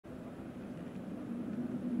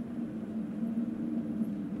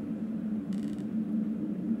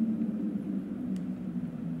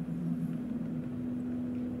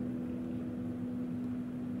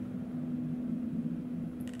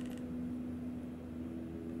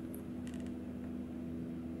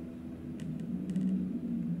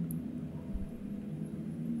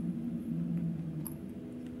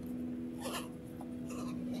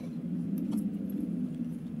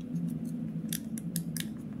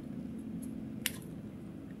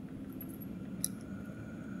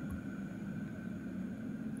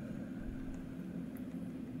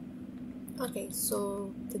Okay,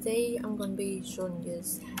 so today I'm going to be showing you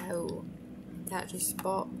how to actually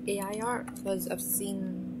spot AI art, because I've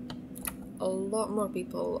seen a lot more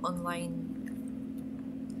people online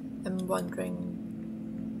and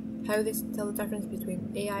wondering how they tell the difference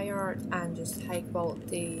between AI art and just high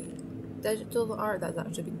quality digital art that's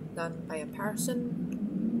actually been done by a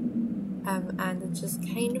person. And I just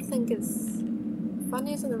kind of think it's,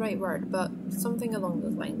 funny isn't the right word, but something along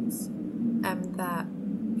those lines. That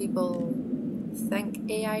people think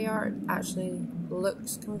AI art actually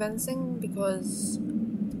looks convincing because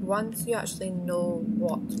once you actually know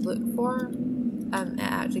what to look for, it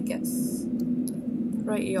actually gets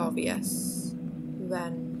pretty obvious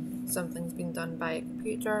when something's been done by a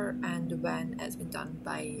computer and when it's been done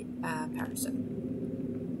by a person.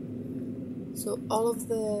 So all of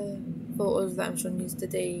the photos that I'm showing you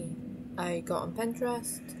today I got on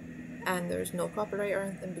Pinterest, and there's no copyright or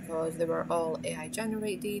anything because they were all AI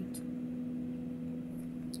generated.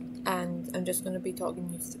 And I'm just going to be talking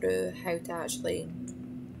you through how to actually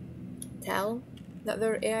tell that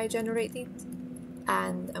they're AI generated,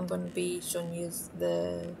 and I'm going to be showing you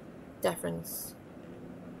the difference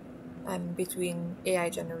between AI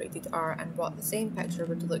generated art and what the same picture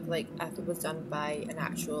would look like if it was done by an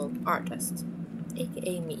actual artist,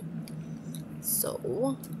 aka me.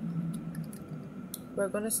 So we're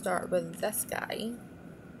going to start with this guy,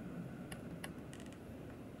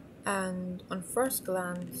 and on first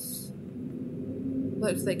glance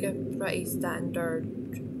looks like a pretty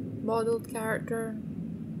standard modelled character,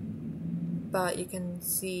 but you can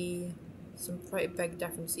see some pretty big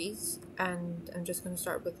differences, and I'm just going to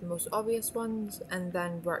start with the most obvious ones and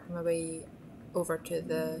then work my way over to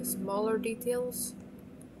the smaller details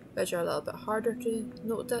which are a little bit harder to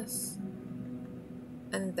notice,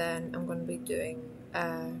 and then I'm going to be doing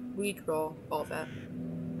a redraw of it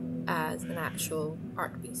as an actual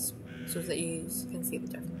art piece so that you can see the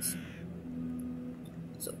difference.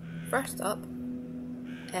 So first up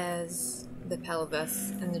is the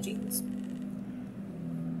pelvis and the jeans.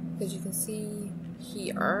 As you can see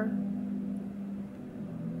here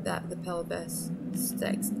that the pelvis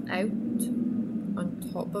sticks out on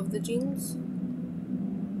top of the jeans,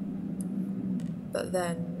 but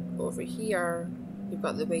then over here you've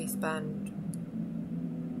got the waistband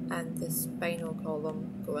and the spinal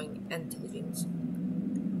column going into the jeans.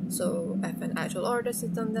 So if an actual artist has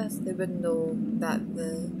done this, they would know that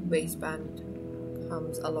the waistband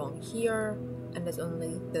comes along here and is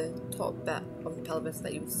only the top bit of the pelvis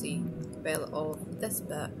that you would see, while all of this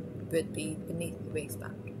bit would be beneath the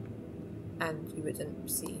waistband and you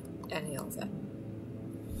wouldn't see any of it.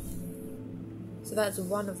 So that's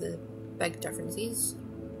one of the big differences.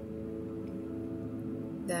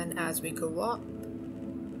 Then as we go up,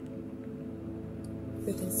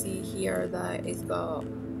 we can see here that it's got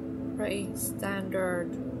pretty standard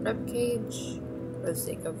rib cage for the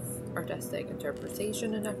sake of artistic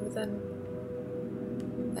interpretation and everything.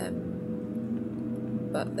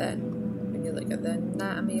 But then when you look at the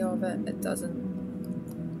anatomy of it, it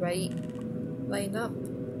doesn't quite line up.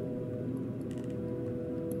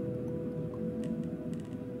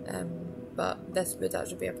 But this would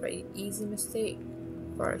actually be a pretty easy mistake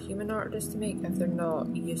for a human artist to make if they're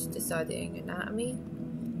not used to studying anatomy.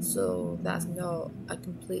 So that's not a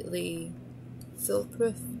completely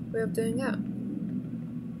foolproof way of doing it,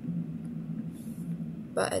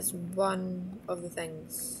 but it's one of the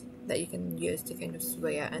things that you can use to kind of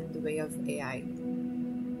sway it in the way of AI,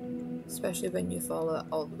 especially when you follow it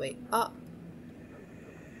all the way up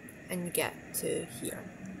and you get to here,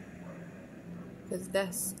 because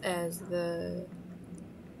this is the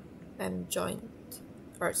joint,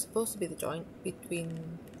 or it's supposed to be the joint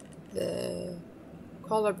between the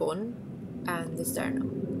collarbone and the sternum,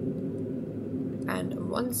 and on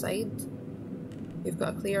one side you've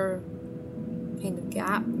got a clear kind of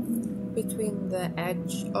gap between the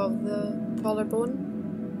edge of the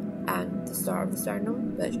collarbone and the start of the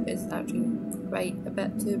sternum, which is actually quite a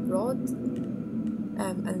bit too broad,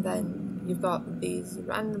 and then you've got these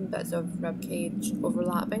random bits of rib cage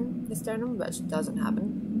overlapping the sternum, which doesn't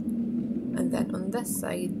happen, and then on this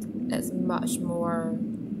side it's much more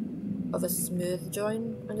of a smooth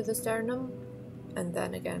join under the sternum, and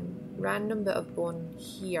then again random bit of bone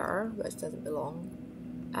here which doesn't belong,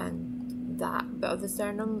 and that bit of the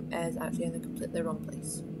sternum is actually in the completely wrong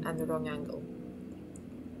place and the wrong angle,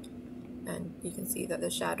 and you can see that the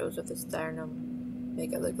shadows of the sternum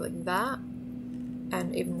make it look like that.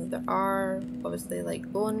 And even though there are obviously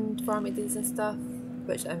like bone deformities and stuff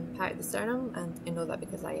which impact the sternum, and I know that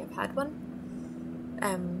because I have had one,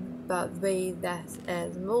 but the way this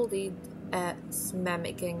is moulded it's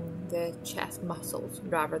mimicking the chest muscles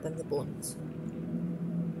rather than the bones.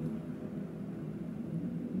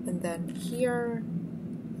 And then here,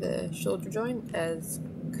 the shoulder joint is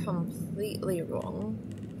completely wrong.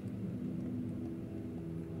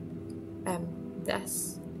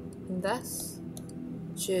 This and this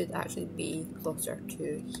should actually be closer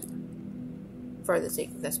to here for the sake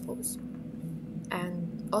of this pose,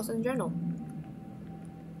 and also in general.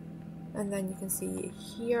 And then you can see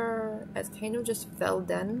here it's kind of just filled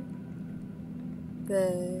in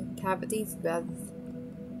the cavities with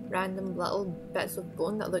random little bits of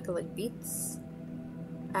bone that look like beads,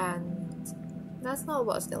 and that's not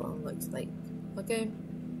what a skeleton looks like, okay?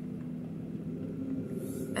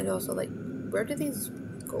 And also, like, where do these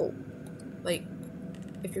go? Like,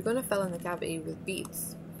 if you're gonna fill in the cavity with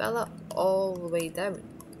beads, fill it all the way down.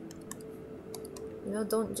 You know,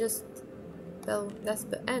 don't just fill this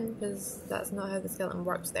bit in, because that's not how the skeleton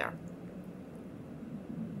works there.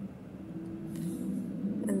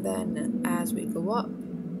 And then as we go up,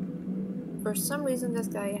 for some reason this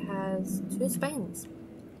guy has two spines.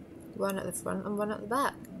 One at the front and one at the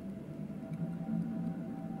back.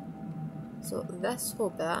 So this whole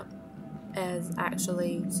bit is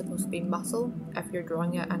actually supposed to be muscle if you're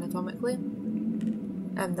drawing it anatomically.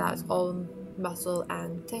 And that's all muscle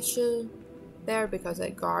and tissue there because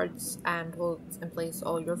it guards and holds in place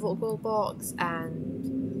all your vocal box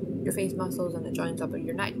and your face muscles, and it joins up with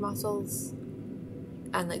your neck muscles.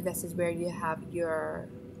 And like this is where you have your,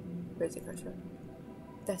 where's the cursor?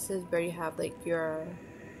 This is where you have like your,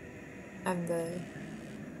 I'm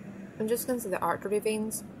just gonna say the artery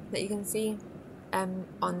veins that you can see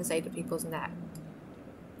on the side of people's neck,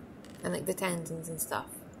 and like the tendons and stuff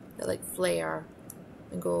that like flare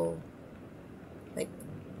and go, like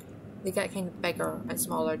they get kind of bigger and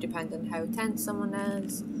smaller depending on how tense someone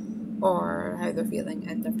is or how they're feeling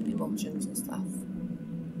and different emotions and stuff.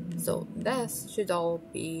 So this should all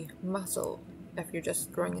be muscle. If you're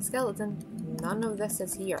just drawing a skeleton, none of this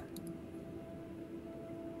is here.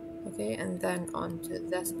 Okay, and then onto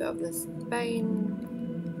this bit of the spine.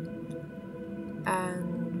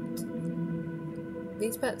 And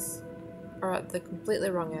these bits are at the completely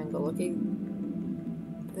wrong angle, okay?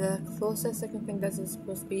 The closest I can think this is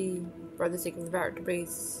supposed to be for the sake of the vertebrae,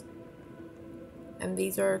 and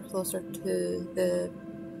these are closer to the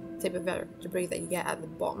type of vertebrae that you get at the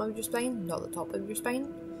bottom of your spine, not the top of your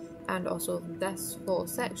spine. And also this whole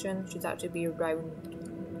section should actually be around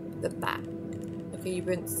the back. Okay, you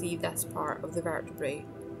wouldn't see this part of the vertebrae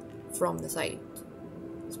from the side,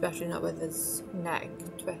 especially not with his neck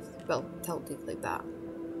tilted like that.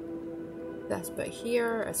 This bit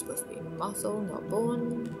here is supposed to be muscle, not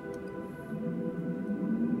bone.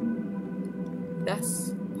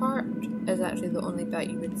 This part is actually the only bit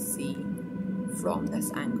you would see from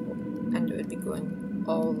this angle, and it would be going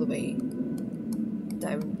all the way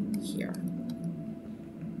down here.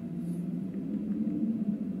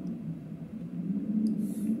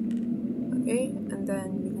 Okay, and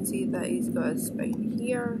then you can see that he's got a spine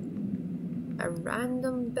here, a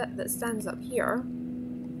random bit that stands up here,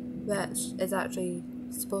 which is actually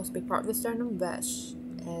supposed to be part of the sternum, which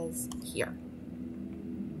is here.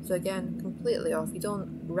 So again, completely off. You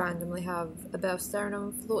don't randomly have a bit of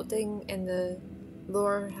sternum floating in the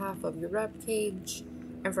lower half of your rib cage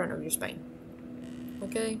in front of your spine.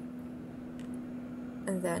 Okay?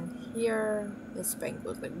 And then here, the spine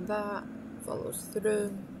goes like that, follows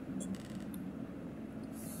through.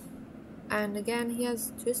 And again, he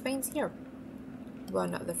has two spines here.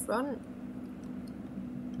 One at the front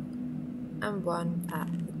and one at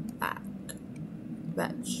the back,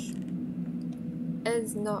 which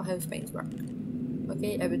is not how spines work.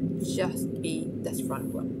 Okay, it would just be this front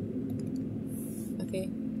one. Okay?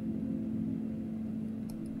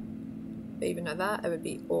 But even at that, it would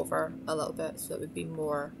be over a little bit, so it would be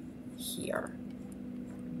more here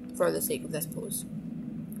for the sake of this pose.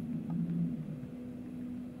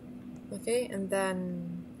 Okay, and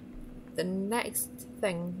then the next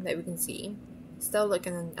thing that we can see, still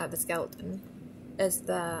looking at the skeleton, is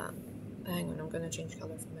that, hang on, I'm going to change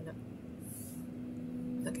colour for a minute.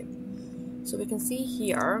 Okay, so we can see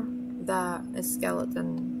here that a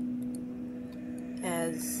skeleton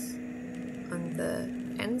is on the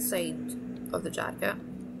inside of the jacket,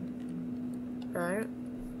 right?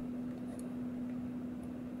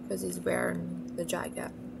 Because he's wearing the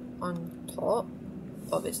jacket on top,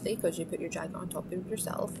 obviously, because you put your jacket on top of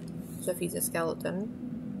yourself. So if he's a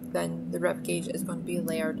skeleton, then the ribcage is going to be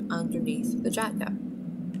layered underneath the jacket,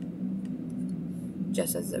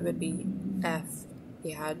 just as it would be if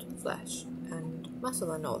he had flesh and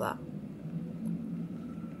muscle and all that.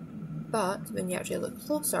 But when you actually look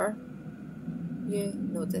closer, you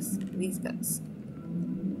notice these bits.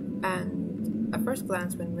 And at first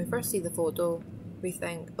glance, when we first see the photo, we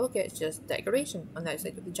think, okay, it's just decoration on the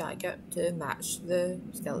outside of the jacket to match the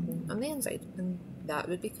skeleton on the inside, and that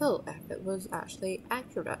would be cool if it was actually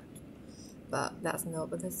accurate. But that's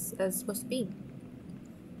not what this is supposed to be.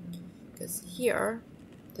 Because here,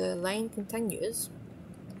 the line continues,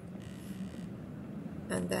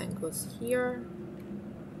 and then goes here,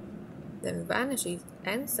 then vanishes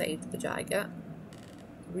inside the jacket,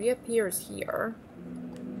 reappears here,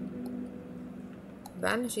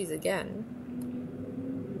 vanishes again.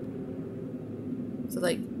 So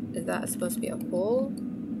like, is that supposed to be a hole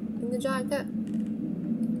in the jacket?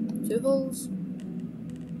 2 holes?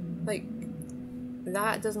 Like,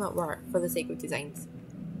 that does not work for the sake of designs.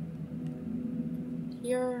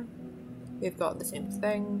 Here, we've got the same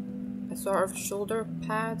thing, a sort of shoulder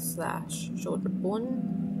pad / shoulder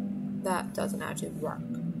bone that doesn't actually work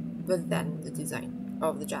within the design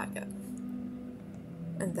of the jacket.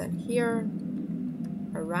 And then here,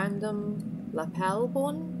 a random lapel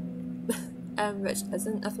bone, which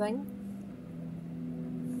isn't a thing.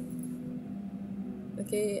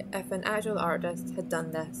 Okay, if an actual artist had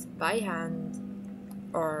done this by hand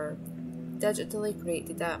or digitally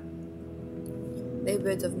created it, they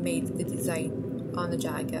would have made the design on the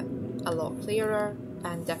jacket a lot clearer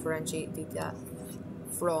and differentiated it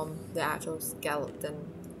from the actual skeleton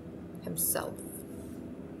himself.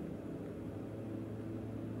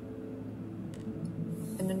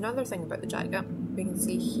 And another thing about the jacket, we can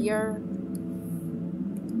see here,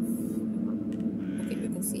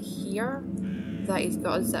 that he's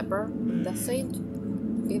got a zipper on this side.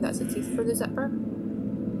 Okay, that's the teeth for the zipper.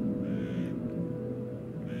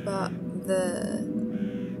 But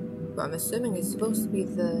what I'm assuming is supposed to be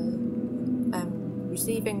the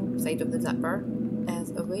receiving side of the zipper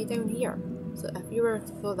is way down here. So if you were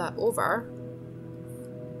to pull that over,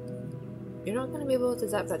 you're not going to be able to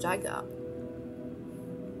zip that jacket up.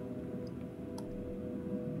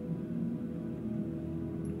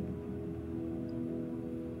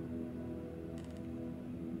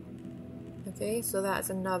 Okay, so that's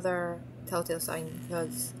another telltale sign,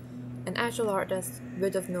 because an actual artist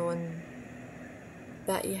would have known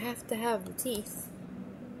that you have to have the teeth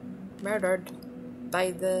murdered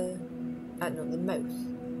by the mouth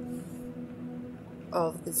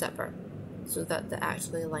of the zipper, so that it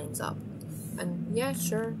actually lines up. And yeah,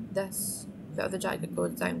 sure, this bit of the jacket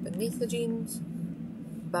goes down beneath the jeans,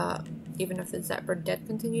 but even if the zipper did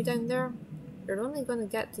continue down there, you're only going to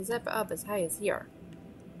get to zip it up as high as here,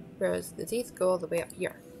 whereas the teeth go all the way up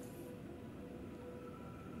here.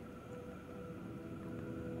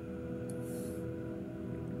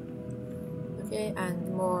 Okay, and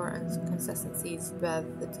more inconsistencies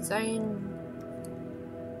with the design.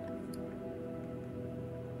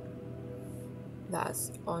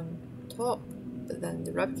 That's on top, but then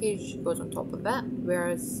the ribcage goes on top of it,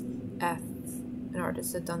 whereas if an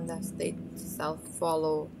artist had done this, they'd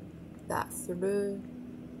self-follow that through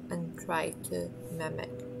and try to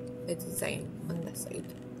mimic the design on this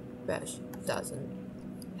side, which doesn't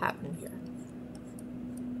happen here.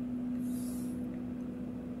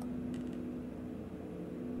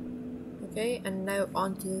 Okay, and now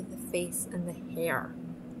onto the face and the hair.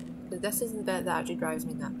 So this is the bit that actually drives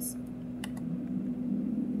me nuts.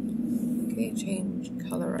 Okay, change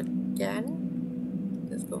color again.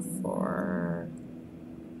 Let's go for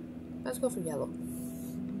yellow.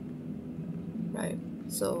 Right,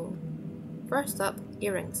 so first up,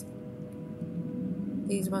 earrings.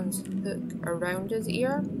 These ones hook around his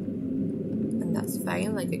ear, and that's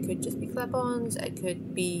fine. Like, it could just be clip-ons, it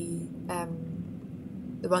could be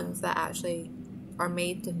the ones that actually are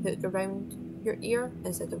made to hook around your ear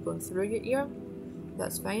instead of going through your ear.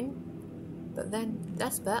 That's fine. But then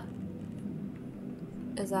this bit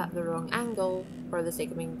is at the wrong angle for the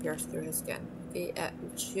sake of being pierced through his skin. Okay,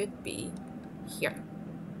 it should be here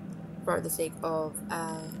for the sake of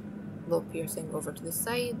lobe piercing over to the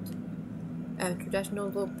side. Traditional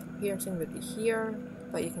lobe piercing would be here,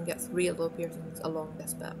 but you can get 3 lobe piercings along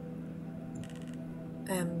this bit.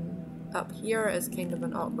 Up here is kind of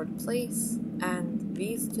an awkward place, and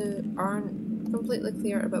these two aren't completely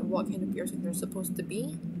clear about what kind of piercing they're supposed to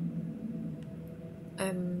be.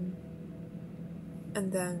 And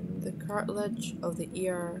then the cartilage of the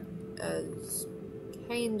ear is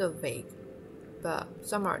kind of vague, but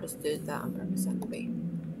some artists do that on purpose anyway.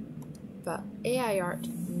 But AI art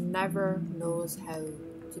never knows how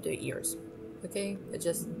to do ears, okay? It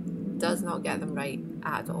just does not get them right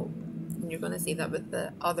at all. And you're going to see that with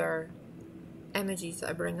the other images that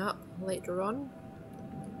I bring up later on.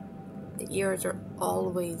 The ears are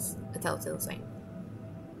always a telltale sign.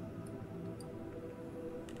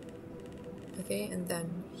 Okay, and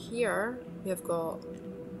then here we've got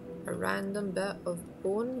a random bit of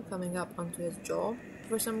bone coming up onto his jaw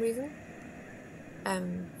for some reason.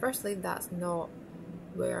 Firstly, that's not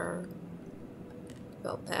where,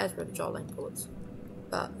 well, it is where the jawline goes,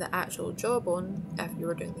 but the actual jawbone, if you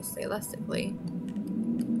were doing this stylistically,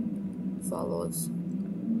 follows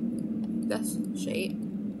this shape,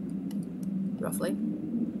 roughly.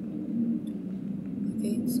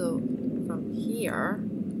 Okay, so from here,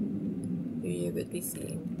 you would be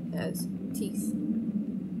seeing his teeth.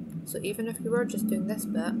 So even if you were just doing this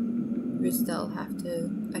bit, you still have to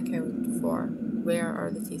account for where are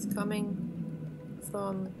the teeth coming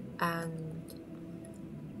from and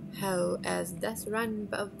how is this random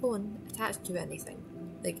bit of bone attached to anything.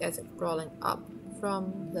 Like, is it crawling up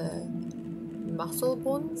from the muscle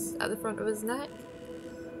bones at the front of his neck?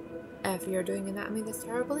 If you're doing anatomy this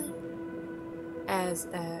terribly, is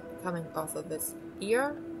it coming off of his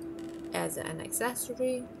ear? Is it an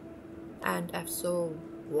accessory? And if so,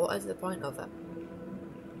 what is the point of it?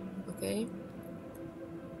 Okay.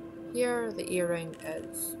 Here the earring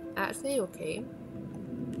is actually okay,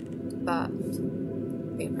 but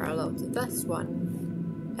being parallel to this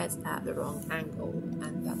one, it's at the wrong angle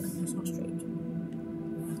and that is not straight.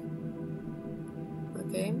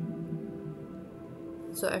 Okay.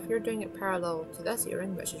 So if you're doing it parallel to this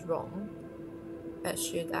earring, which is wrong, it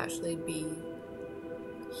should actually be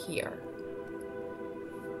here.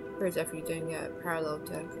 Whereas if you're doing it parallel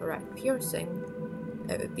to a correct piercing,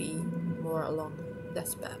 it would be more along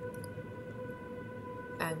this bit.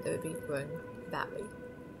 And it would be going that way.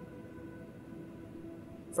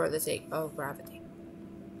 For the sake of gravity.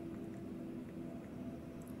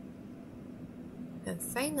 And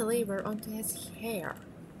finally, we're onto his hair.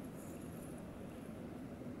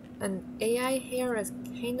 And AI hair is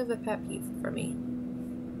kind of a pet peeve for me,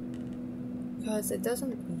 because it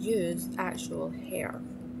doesn't use actual hair.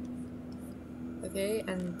 Okay,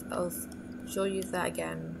 and I'll show you that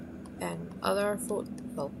again in other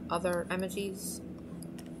other images.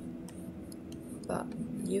 But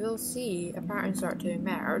you will see a pattern start to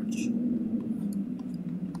emerge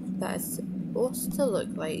that is supposed to look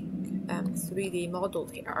like 3D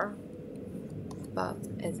modeled hair, but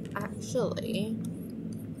it's actually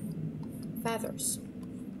feathers.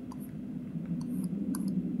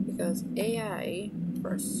 Because AI,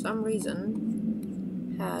 for some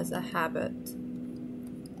reason, has a habit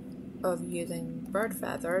of using bird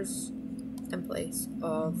feathers in place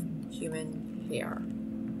of human hair.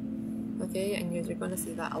 Okay, and you're going to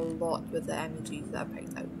see that a lot with the images that I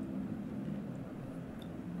picked out.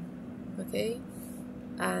 Okay,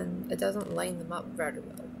 and it doesn't line them up very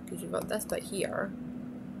well, because you've got this bit here,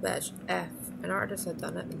 which if an artist had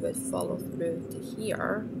done it, would follow through to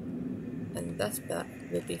here, and this bit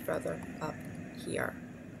would be further up here,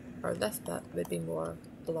 or this bit would be more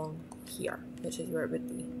along here, which is where it would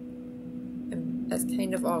be. And it's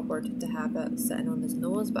kind of awkward to have it sitting on his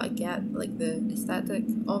nose, but I get like the aesthetic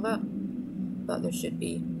of it, but there should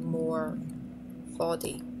be more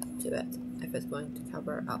body to it if it's going to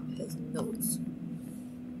cover up his nose.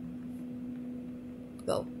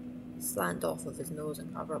 Well, slant off of his nose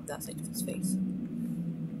and cover up that side of his face.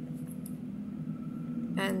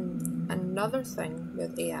 And another thing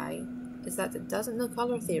with AI is that it doesn't know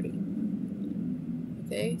color theory.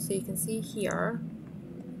 Okay, so you can see here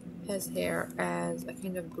his hair is a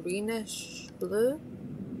kind of greenish blue,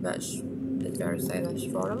 which is very stylish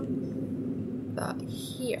for him. But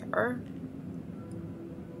here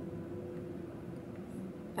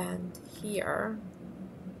and here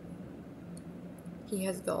he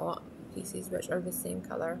has got pieces which are the same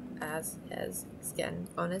colour as his skin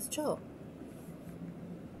on his jaw.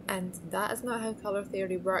 And that is not how colour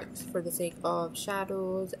theory works for the sake of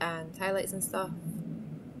shadows and highlights and stuff.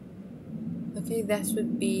 Okay, this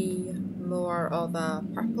would be more of a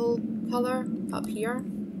purple colour up here.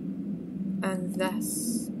 And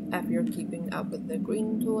this, if you're keeping up with the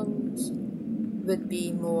green tones, would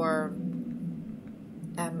be more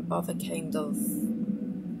of a kind of...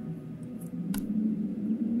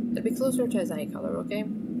 it'd be closer to his eye colour, okay?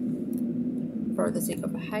 For the sake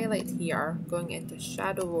of a highlight here, going into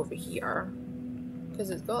shadow over here, because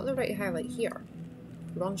it's got the right highlight here.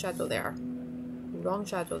 Wrong shadow there. Wrong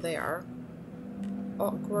shadow there.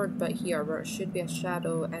 Awkward bit here where it should be a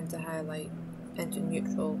shadow into highlight, into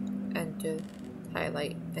neutral, into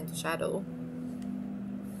highlight, into shadow.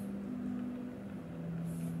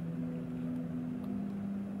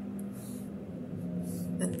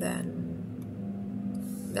 And then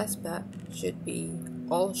this bit should be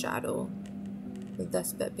all shadow, with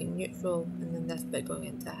this bit being neutral, and then this bit going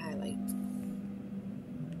into highlight.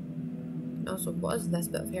 And also, what is this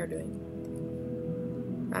bit of hair doing?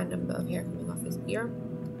 Random bit of hair coming off his ear.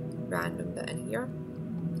 Random bit in here.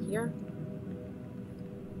 Here.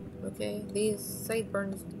 Okay, these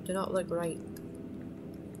sideburns do not look right.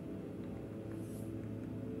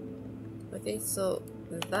 Okay, so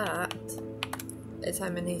that is how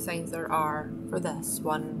many signs there are for this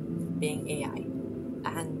one being AI.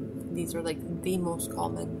 And these are like the most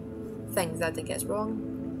common things that it gets wrong.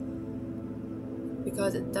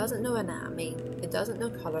 Because it doesn't know anatomy, it doesn't know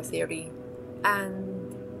colour theory,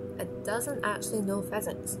 and it doesn't actually know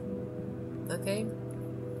physics. Okay?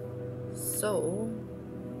 So,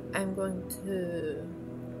 I'm going to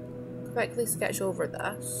quickly sketch over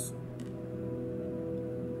this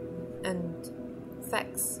and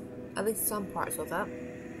fix at least some parts of it.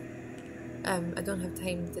 I don't have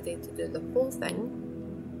time today to do the whole thing,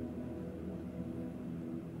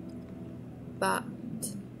 but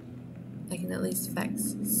I can at least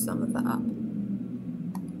fix some of it up.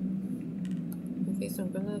 Okay, so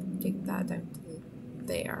I'm gonna take that down to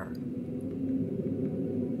there.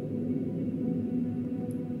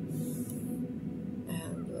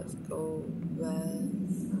 And let's go with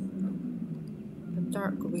a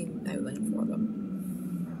dark green outline for them.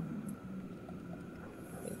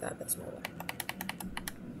 Make that a bit smaller.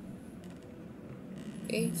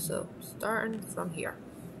 Okay, so starting from here.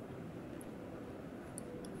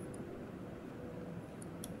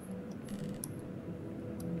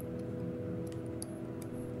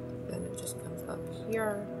 Then it just comes up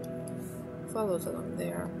here, follows along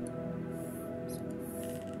there.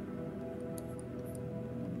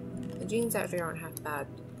 The jeans actually aren't half bad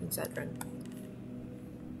considering.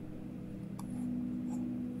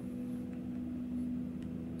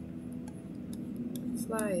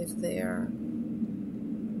 Fly is there.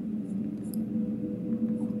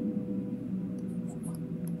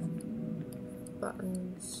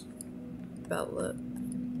 Buttons, belt loop.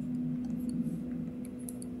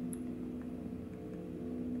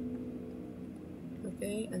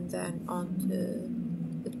 Okay, and then onto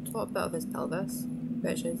the top bit of his pelvis,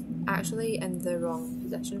 which is actually in the wrong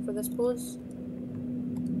position for this pose.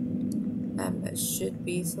 It should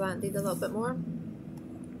be slanted a little bit more.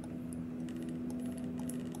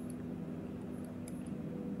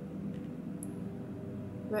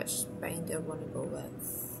 Which spine do I want to go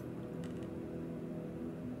with?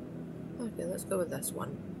 Okay, let's go with this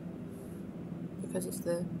one, because it's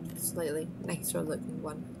the slightly nicer looking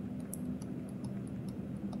one.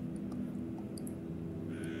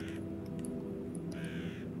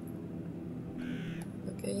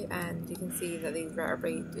 Okay, and you can see that these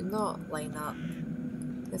vertebrae do not line up.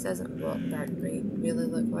 This isn't what vertebrae really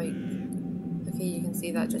look like. Okay, you can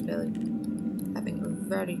see that just by like having a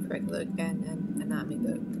very quick look in an anatomy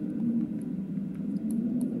book.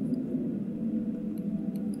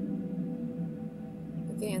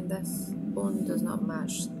 Okay, and this bone does not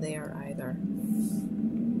match there either.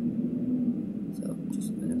 So I'm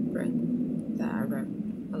just going to bring that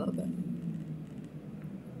around a little bit.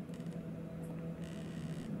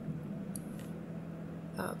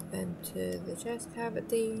 Up into the chest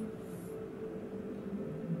cavity.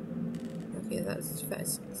 Okay, let's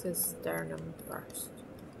fix the sternum first.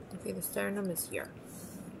 Okay, the sternum is here.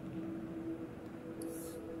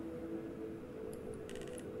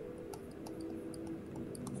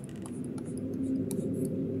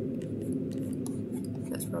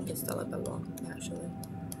 That's probably still a bit long, actually.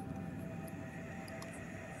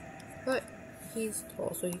 But he's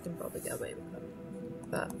tall, so he can probably get away with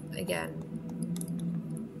it. But again,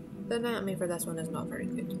 the anatomy for this one is not very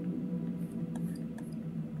good.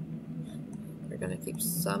 We're gonna keep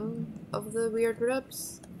some of the weird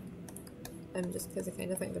ribs, just because I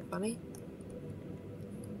kind of think they're funny.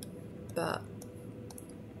 But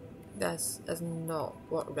this is not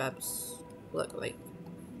what ribs look like.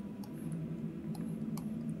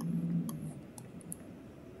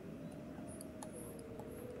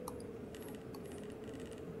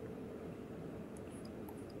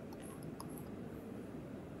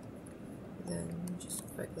 Then just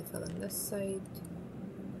quickly fill in this side.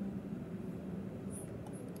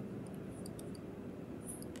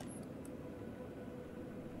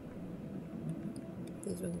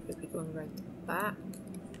 These ones would be going around the back.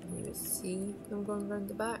 You would see them going around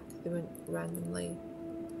the back. They wouldn't randomly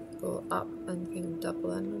go up and kind of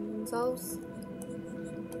double in on themselves.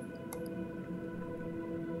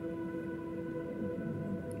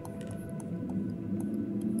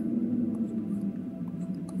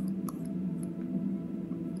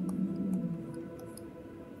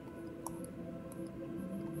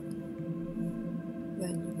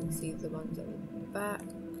 Then you can see the ones at the back,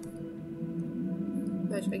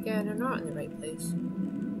 which again are not in the right place.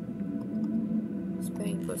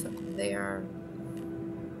 Spine goes up there.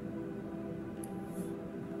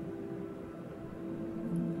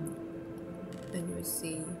 we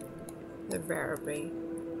see the vertebrae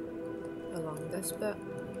along this bit.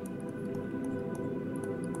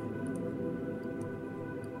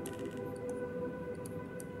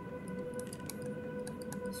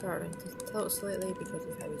 Starting to tilt slightly because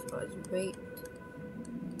of how he's got his weight.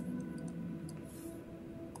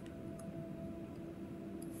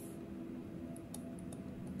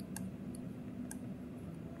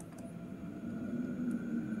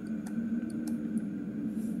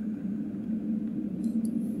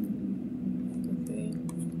 Okay,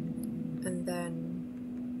 and then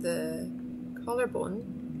the collarbone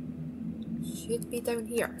should be down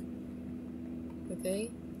here.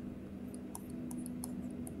 Okay.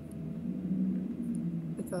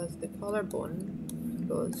 Because the collarbone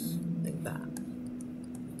goes like that.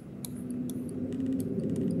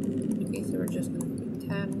 Okay, so we're just going to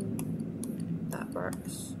pretend that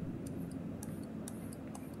works.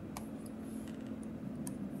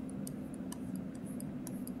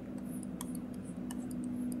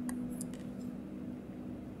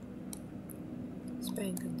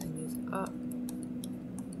 Spine continues up.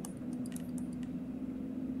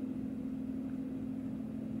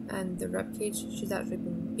 And the ribcage should actually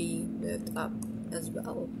be moved up as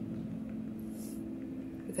well,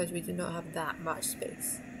 because we do not have that much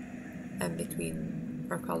space in between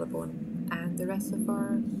our collarbone and the rest of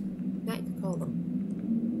our neck column.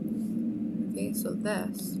 Okay, so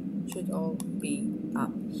this should all be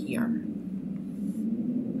up here.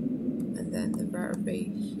 And then the vertebrae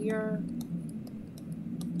here,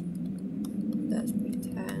 let's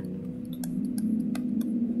pretend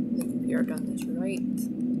the computer done this right.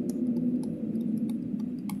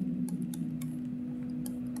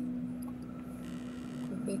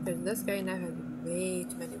 Because this guy now has way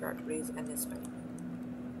too many vertebrae in his spine.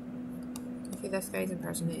 Okay, this guy's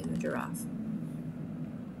impersonating a giraffe.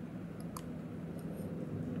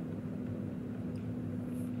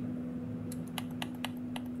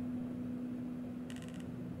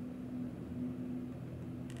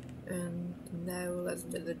 And now let's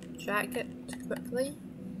do the jacket quickly.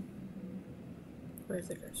 Where's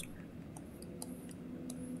the cursor?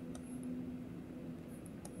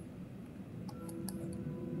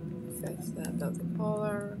 Fix that above the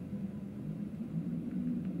collar,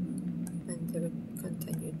 and to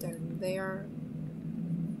continue down there,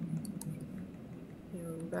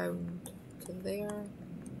 round to there.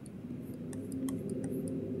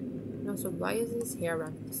 And also, why is his hair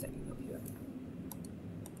randomly sticking up here?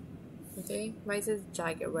 Okay, why is his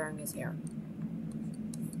jacket wearing his hair?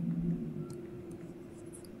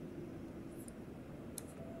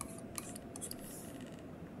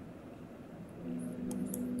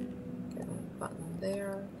 Button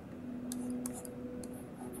there.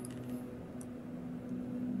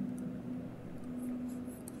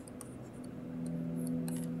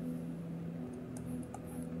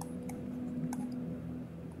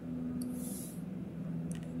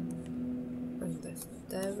 Bring this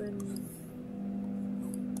down.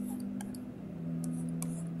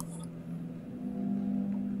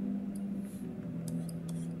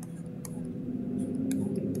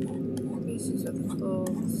 Pieces of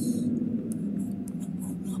clothes.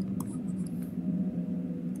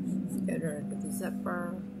 Get rid of the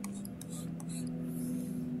zipper.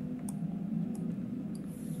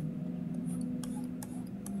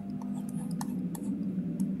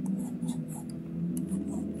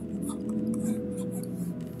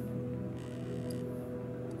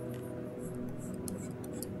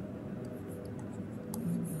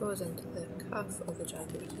 Goes into the cuff of the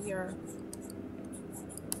jacket here.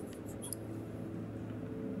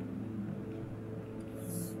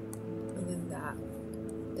 And then that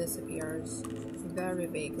disappears very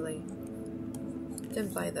vaguely to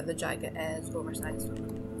imply that the jacket is oversized.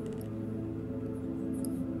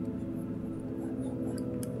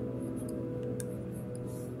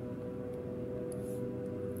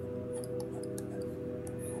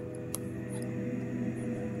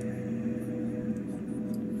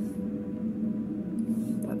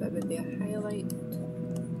 That would be a highlight,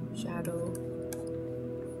 shadow,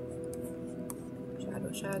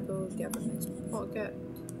 shadow, shadow, give a nice pocket.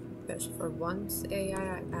 Which for once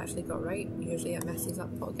AI actually got right. Usually it messes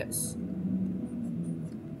up pockets.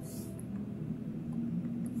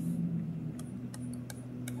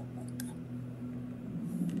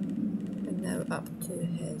 And now up to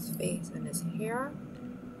his face and his hair.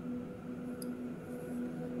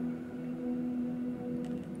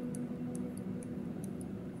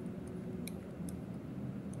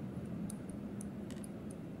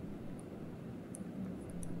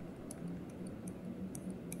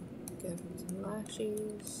 Give him some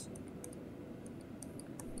lashes.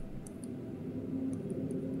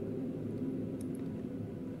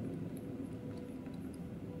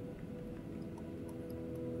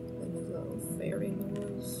 little fairy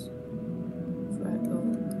nose, freckle.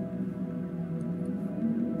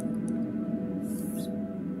 Oops.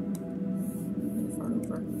 Too far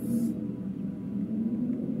over.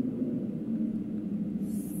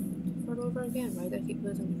 Too far over again. Why do I keep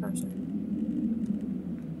losing the cursor?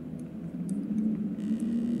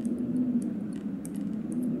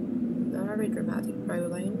 Very dramatic brow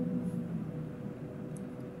line.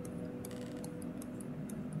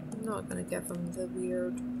 I'm not gonna give him the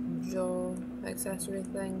weird jaw accessory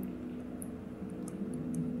thing.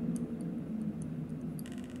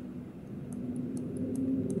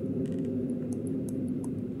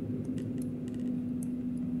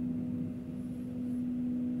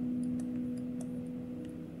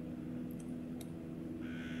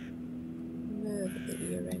 Move the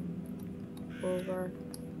earring over.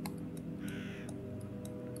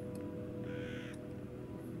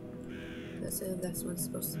 Let's say this one's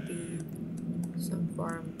supposed to be some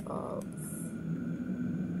form of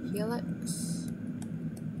helix.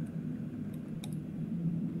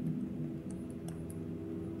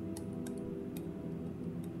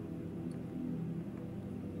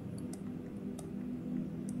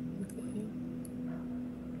 Okay.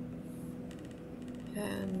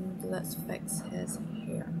 And let's fix his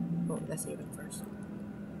hair. Oh, this earring first.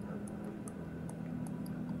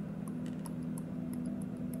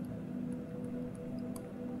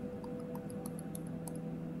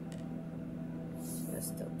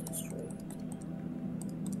 Still destroyed.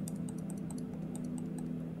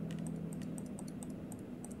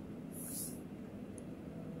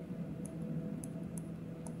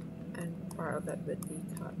 And part of it would be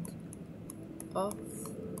cut off,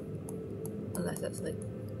 unless it's like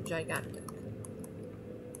gigantic.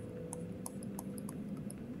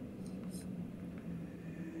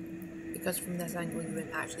 Because from this angle you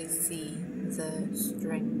wouldn't actually see the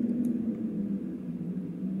string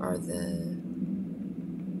or the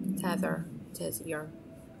tether to his ear,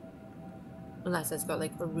 unless it's got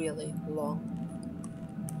like a really long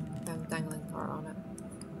dangling part on it.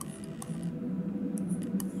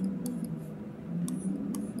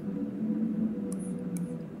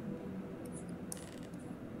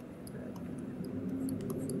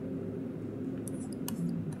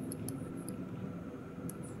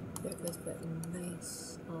 Give this bit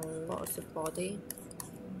nice, lots of body.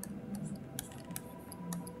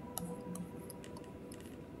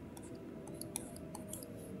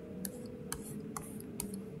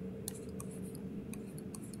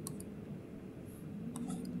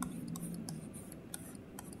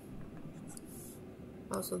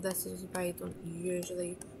 Also, this is why I don't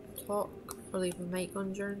usually talk or leave a mic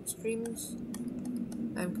on during streams,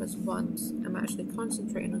 because once I'm actually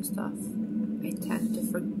concentrating on stuff, I tend to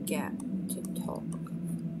forget to talk.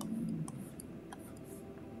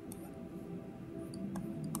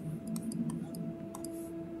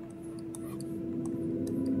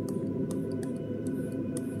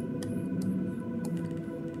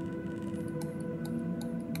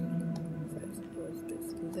 So I suppose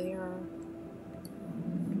just there.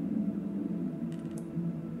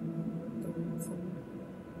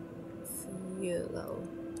 Little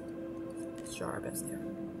sharpest there.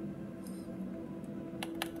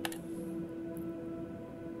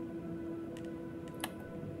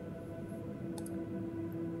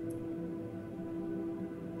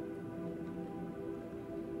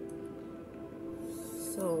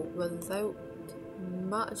 So without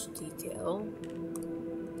much detail,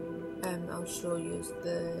 I'll show you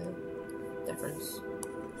the difference.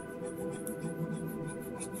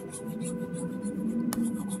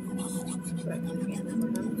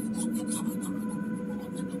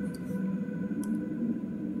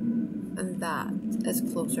 And that is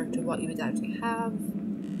closer to what you would actually have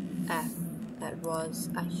if it was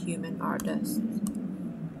a human artist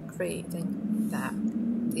creating that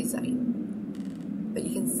design. But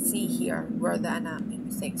you can see here where the anatomy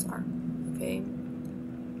mistakes are, okay?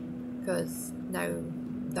 Because now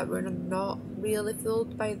that we're not really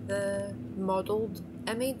fooled by the modelled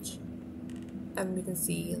image, and we can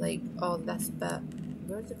see like, oh, this bit,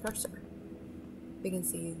 where's the cursor? We can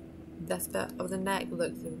see this bit of the neck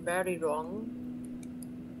looks very wrong.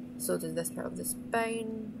 So does this part of the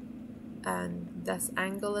spine, and this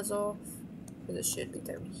angle is off, because it should be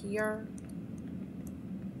down here.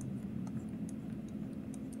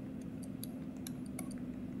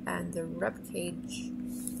 And the rib cage,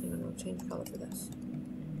 hang on, I'll change colour for this,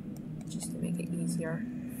 just to make it easier.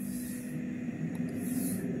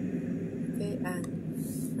 Okay,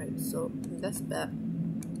 and right, so this bit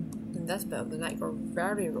and this bit of the neck are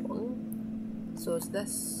very wrong. So it's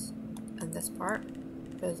this and this part,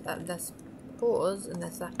 because at this pose and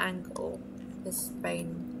this angle, the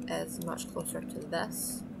spine is much closer to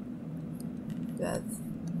this, with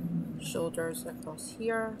shoulders across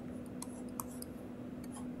here,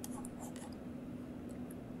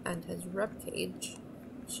 and his rib cage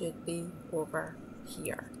should be over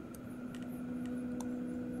here,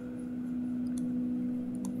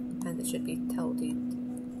 and it should be tilted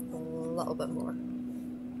a little bit more,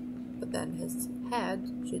 but then his head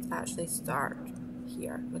should actually start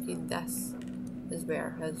here. Okay, this is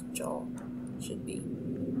where his jaw should be.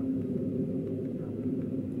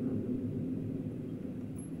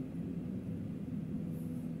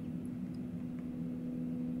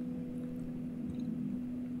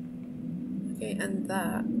 Okay, and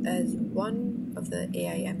that is one of the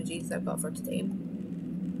AI images I've got for today.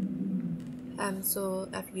 So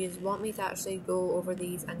if you want me to actually go over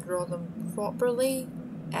these and draw them properly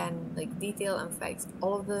and like detail and fix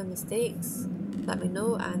all of the mistakes, let me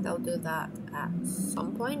know and I'll do that at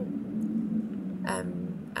some point.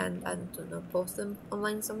 And I don't know, post them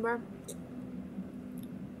online somewhere.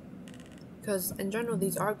 Because in general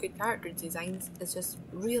these are good character designs, it's just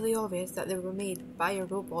really obvious that they were made by a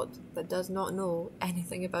robot that does not know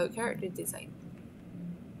anything about character design.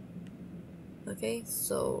 Okay,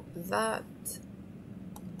 so that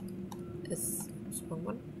is wrong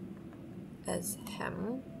one. Is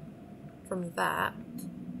him. From that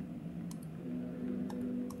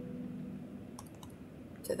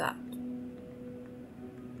to that.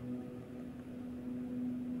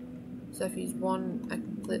 So if you want a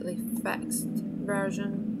completely fixed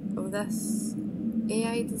version of this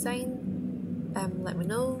AI design, let me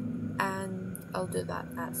know and I'll do that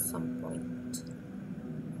at some point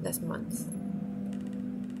this month.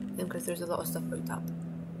 Because there's a lot of stuff booked up.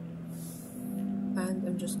 And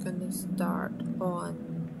I'm just going to start on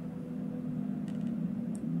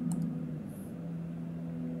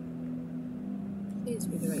please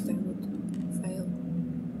be the right download file.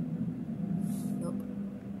 Nope.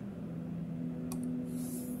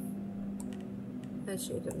 I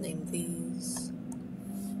should have named these.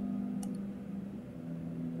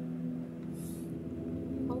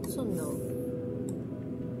 Also no.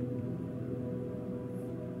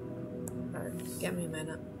 Alright, give me a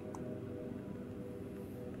minute.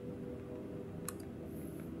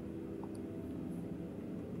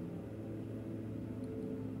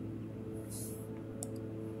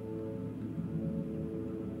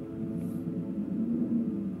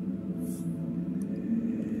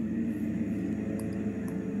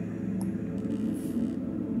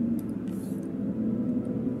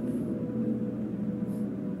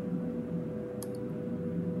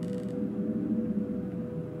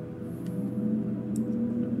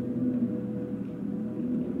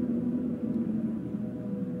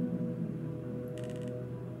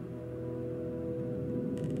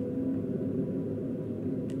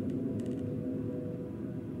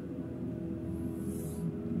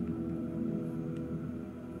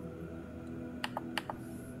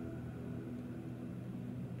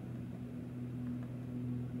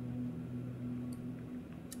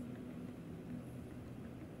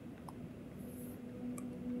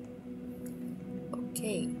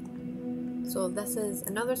 Okay, so this is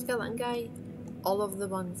another skeleton guy. All of the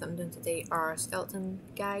ones I'm doing today are skeleton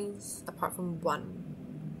guys, apart from one.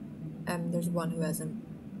 There's one who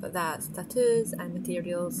isn't, but that's tattoos and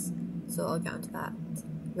materials, so I'll get onto that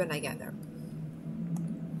when I get there.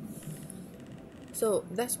 So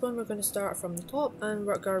this one we're going to start from the top and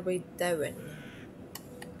work our way down.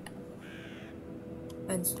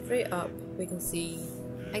 And straight up we can see,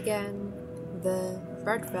 again, the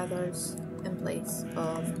bird feathers in place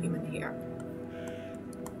of human hair.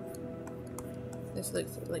 This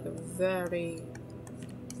looks like a very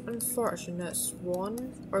unfortunate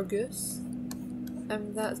swan or goose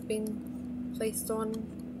that's been placed on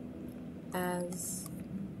as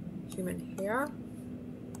human hair.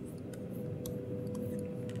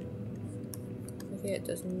 Okay, it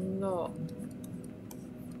does not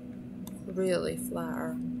really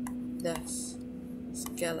flatter this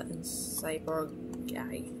skeleton cyborg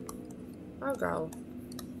guy or girl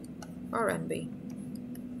or envy.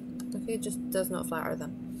 Okay, it just does not flatter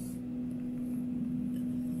them.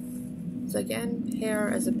 So again, hair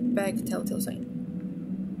is a big telltale sign.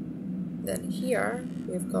 Then here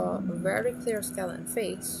we've got a very clear skeleton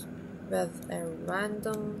face with a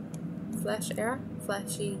random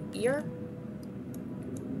fleshy ear.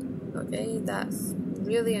 Okay, that's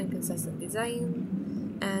really inconsistent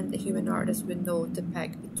design, and a human artist would know to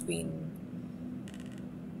pick between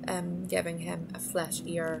giving him a flesh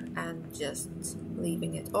ear and just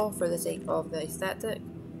leaving it off for the sake of the aesthetic,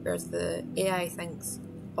 whereas the AI thinks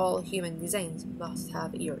all human designs must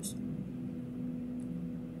have ears.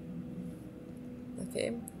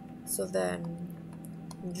 Okay, So then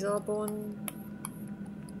jawbone,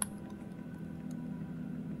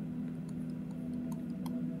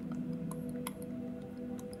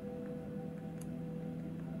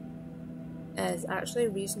 is actually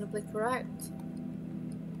reasonably correct.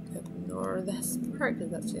 Ignore this part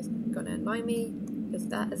because that's just going to annoy me, because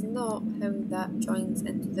that is not how that joins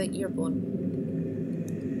into the ear bone.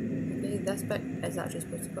 Okay, this bit is actually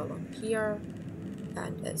supposed to go along here,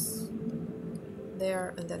 and it's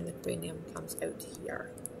there, and then the cranium comes out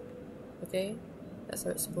here. Okay, that's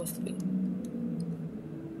how it's supposed to be.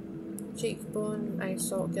 Cheekbone, eye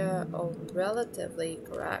socket, all relatively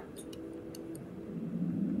correct.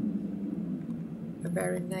 A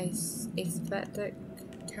very nice aesthetic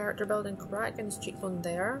character building crack in his cheekbone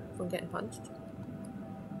there from getting punched.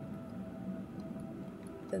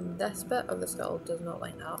 Then this bit of the skull does not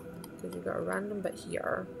line up because you've got a random bit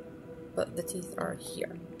here, but the teeth are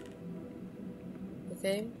here.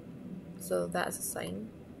 Okay, so that's a sign.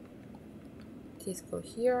 Teeth go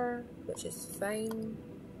here, which is fine,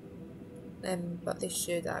 but they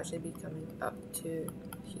should actually be coming up to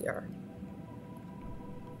here.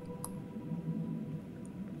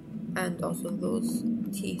 And also those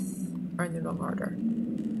teeth are in the wrong order.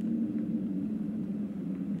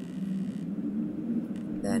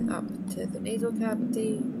 Then up to the nasal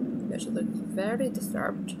cavity, which looks very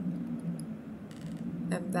disturbed.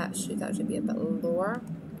 And that should actually be a bit lower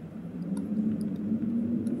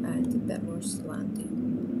and a bit more slanty.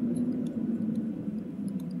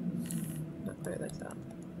 Not quite like that.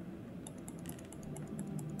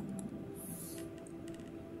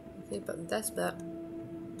 Okay, but this bit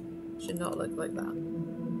should not look like that.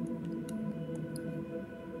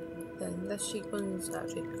 Then this cheekbone is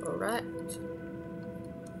actually correct.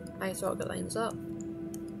 Eye socket lines up.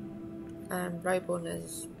 And brow bone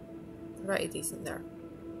is pretty decent there.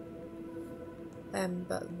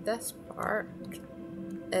 But this part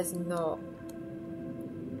is not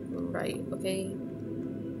right, okay?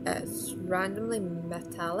 It's randomly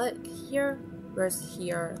metallic here, whereas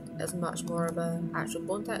here is much more of an actual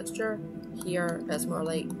bone texture. Here is more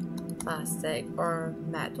like plastic or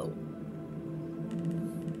metal.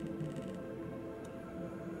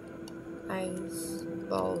 Eyes,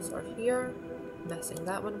 balls are here, missing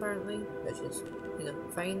that one apparently, which is, you know,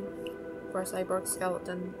 fine for a cyborg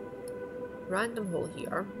skeleton. Random hole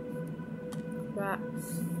here,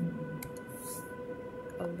 cracks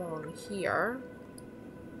along here.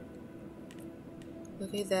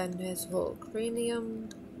 Okay, then his whole cranium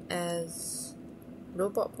is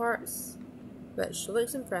robot parts, which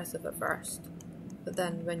looks impressive at first, but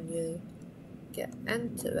then when you get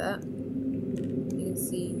into it, you can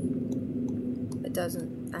see it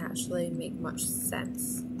doesn't actually make much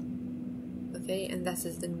sense. Okay, and this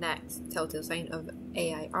is the next telltale sign of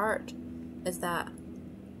AI art, is that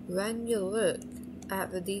when you look at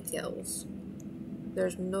the details,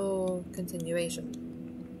 there's no continuation.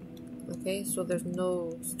 Okay, so there's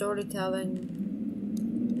no storytelling,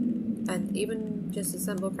 and even just a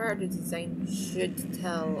simple character design should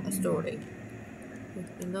tell a story.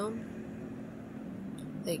 You know?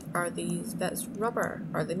 Like, are these bits rubber?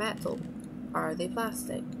 Are they metal? Are they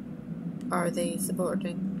plastic? Are they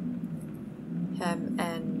supporting him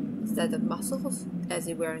instead of muscles? Is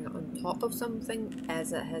he wearing it on top of something?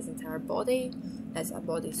 Is it his entire body? Is it a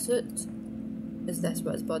bodysuit? Is this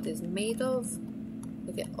what his body is made of?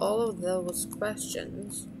 Okay, all of those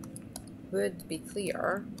questions would be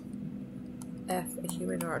clear if a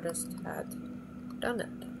human artist had done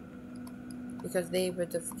it, because they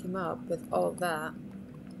would have come up with all of that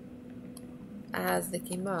as they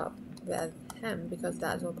came up with him, because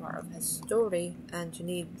that's all part of his story, and you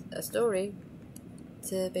need a story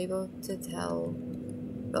to be able to tell,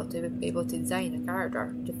 well, to be able to design a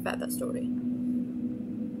character to fit that story.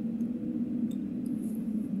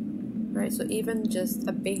 Right, so even just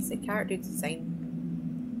a basic character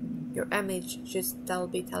design, your image should still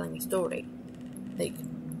be telling a story. Like,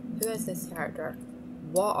 who is this character?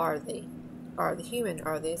 What are they? Are they human?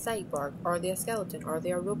 Are they a cyborg? Are they a skeleton? Are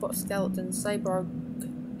they a robot skeleton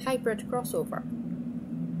cyborg hybrid crossover?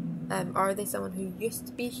 Are they someone who used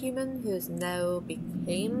to be human who has now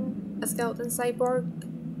became a skeleton cyborg?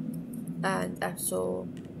 And if so,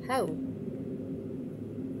 how?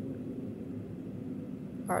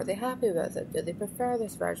 Are they happy with it? Do they prefer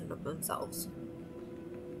this version of themselves?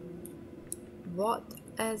 What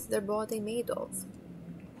is their body made of?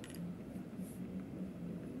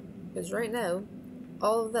 Because right now,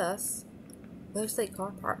 all of this looks like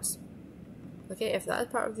car parts. Okay, if that is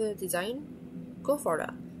part of the design, go for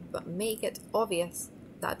it. But make it obvious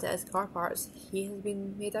that it is car parts he has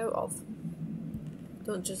been made out of.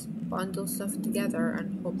 Don't just bundle stuff together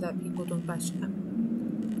and hope that people don't question him.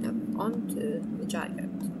 Now onto the jacket.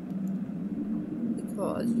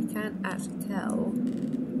 Because you can't actually tell,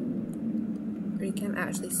 or you can't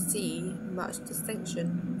actually see much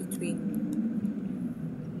distinction between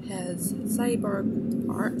his cyborg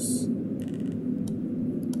parts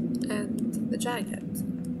and the jacket.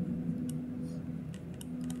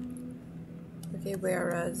 Okay,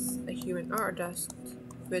 whereas a human artist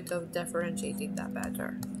would have differentiated that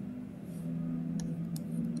better.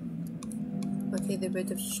 Okay, they would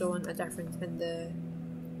have shown a difference in the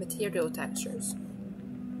material textures.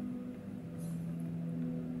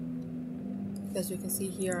 As we can see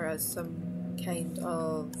here as some kind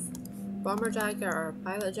of bomber jacket or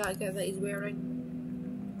pilot jacket that he's wearing.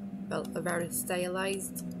 Well, a very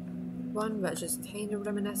stylized one, which is kind of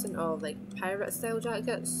reminiscent of like pirate style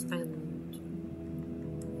jackets and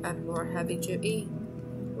more heavy duty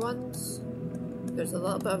ones. There's a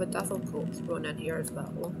little bit of a duffel coat thrown in here as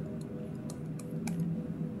well.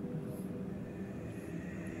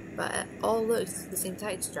 But it all looks the same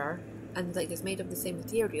texture and like it's made of the same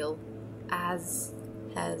material as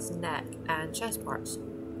his neck and chest parts,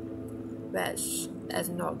 which is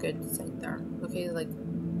not good design there. Okay, like,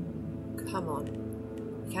 come on.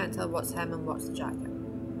 You can't tell what's him and what's the jacket.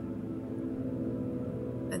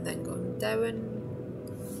 And then going down,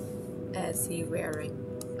 is he wearing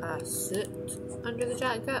a suit under the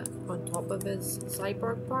jacket on top of his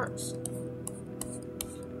cyborg parts?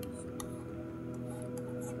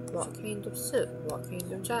 What kind of suit? What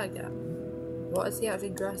kind of jacket? What is he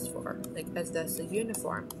actually dressed for? Like, is this a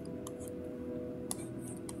uniform?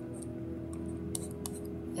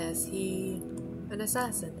 Is he an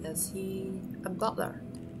assassin? Is he a butler?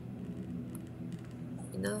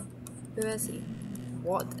 You know, who is he?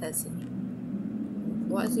 What is he?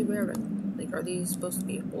 What is he wearing? Like, are these supposed to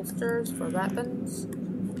be holsters for weapons?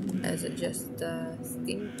 Is it just a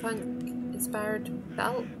steampunk inspired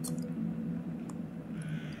belt?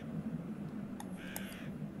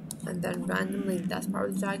 And then randomly this part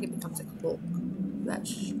of the jacket becomes a cloak,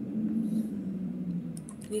 which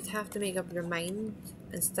you'd have to make up your mind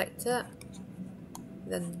and stick to it.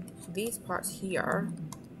 Then these parts here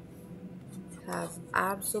have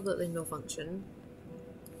absolutely no function.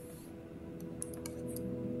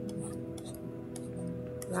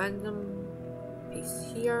 Random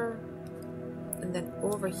piece here, and then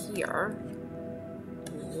over here,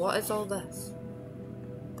 what is all this?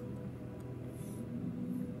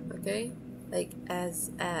 Okay, like,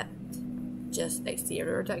 is it just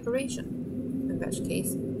exterior decoration? In which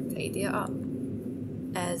case, tidy it up.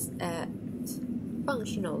 Is it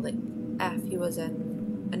functional? Like, if he was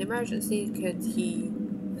in an emergency, could he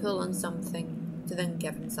pull on something to then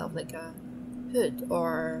give himself like a hood?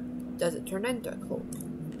 Or does it turn into a cloak?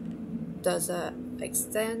 Does it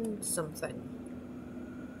extend something?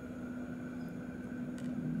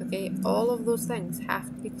 Okay, all of those things have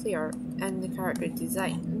to be clear in the character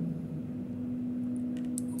design.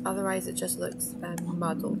 Otherwise it just looks a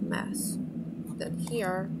muddled mess. Then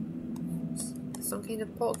here, some kind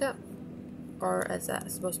of pocket, or is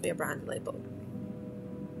that supposed to be a brand label?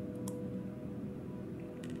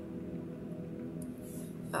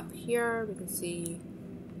 Up here we can see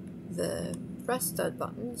the wrist stud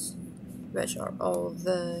buttons, which are all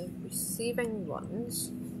the receiving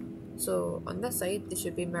ones. So on this side they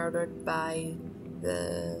should be mirrored by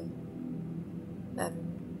the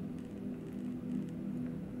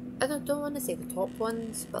I don't want to say the top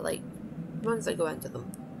ones, but like ones that go into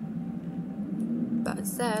them. But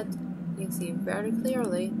instead you can see very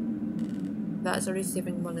clearly that's a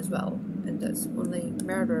receiving one as well, and it's only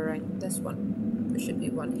mirroring this one. There should be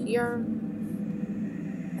one here,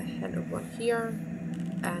 a hint of one here,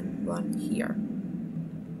 and one here.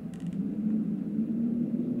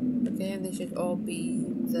 Okay, and they should all be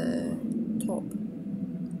the top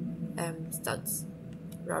studs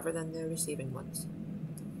rather than the receiving ones.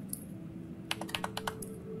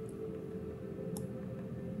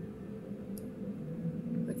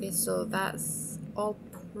 Okay, so that's all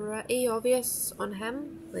pretty obvious on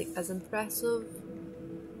him. Like, as impressive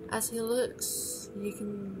as he looks, you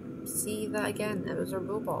can see that again, it was a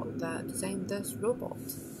robot that designed this robot.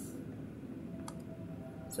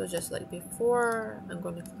 So just like before, I'm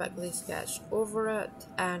going to quickly sketch over it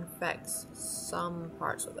and fix some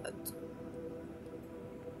parts of it.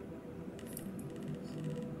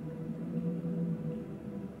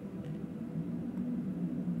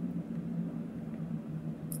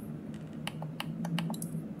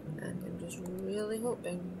 And I'm just really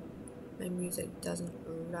hoping my music doesn't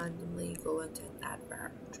randomly go into an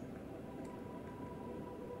advert.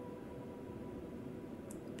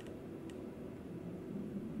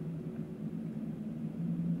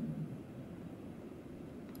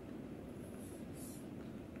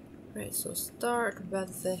 Right, so start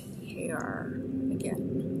with the hair again.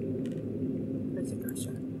 Where's the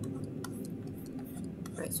cursor?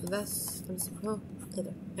 Right, so this,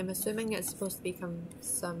 I'm assuming it's supposed to become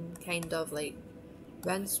some kind of like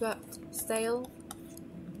windswept style.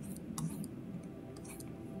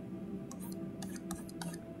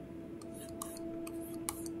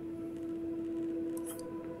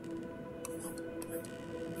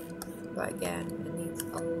 But again, it needs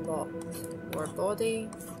a lot more body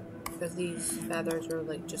because these feathers are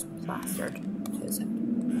like just plastered to his head.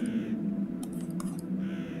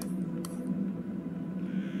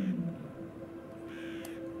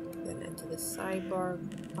 Then into the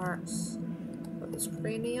cyborg parts of his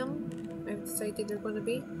cranium, I've decided they're going to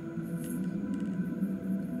be.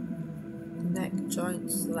 Neck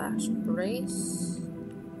joint slash brace,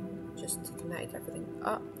 just to connect everything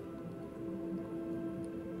up.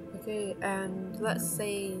 Okay, and let's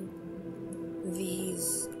say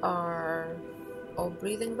these are all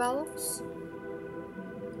breathing valves.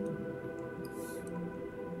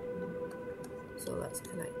 So let's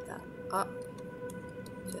connect that up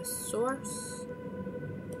to source.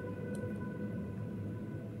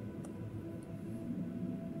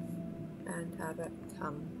 And have it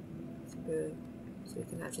come through so we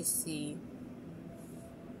can actually see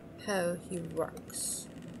how he works.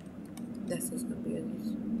 This is going to be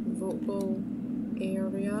his vocal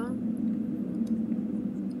area.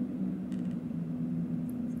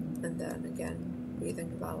 And then again,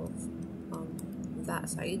 breathing valve on that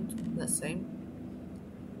side, this side.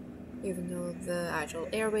 Even though the actual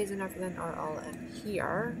airways and everything are all in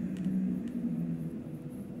here.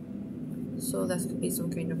 So this could be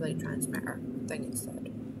some kind of like transmitter thing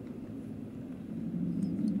instead.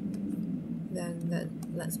 Then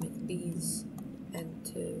let's make these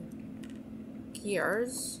into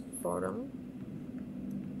gears for them.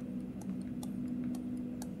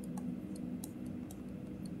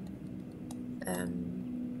 And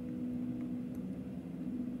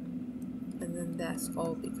then this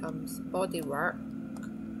all becomes bodywork.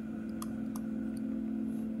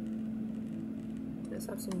 Let's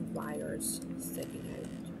have some wires sticking out.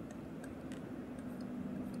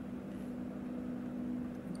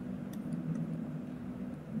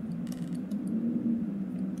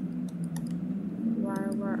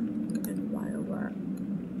 Wire work and wire work.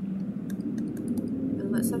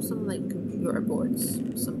 And let's have some like computer boards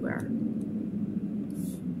somewhere.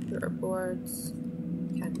 Computer boards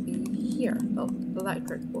can be here. Oh,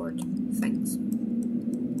 electric board things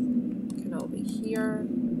can all be here.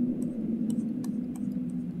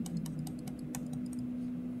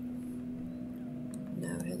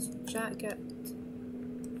 Now his jacket.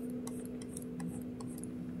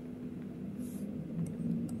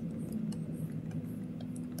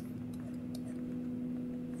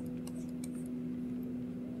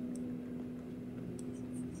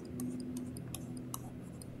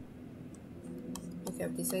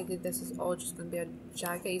 I've decided this is all just going to be a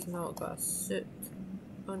jacket. He's not got a suit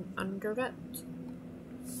on under it.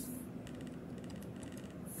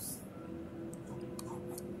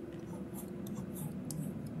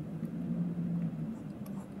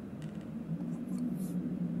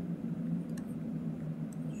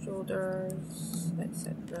 Shoulders,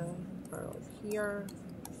 etc. are all here.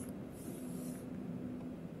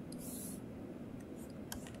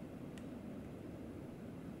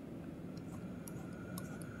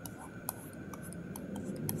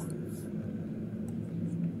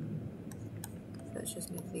 Let's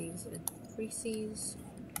just make these into creases.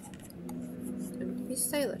 And he's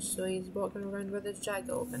stylish, so he's walking around with his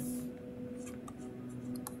jacket open.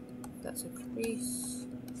 That's a crease.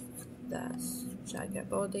 That's jacket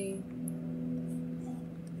body.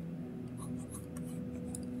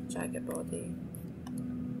 Jacket body.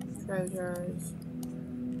 Trousers.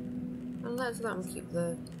 And let's let him keep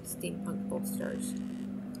the steampunk bolsters.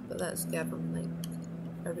 But let's give him like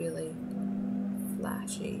a really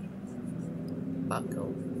flashy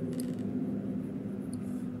buckle.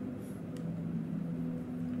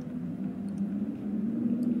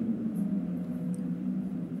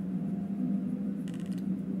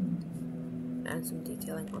 And some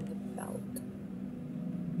detailing on the belt.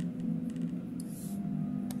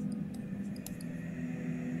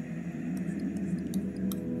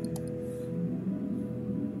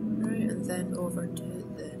 Right, and then over to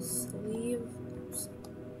the sleeves.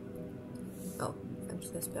 Oh, finish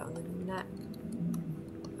this bit on the neck.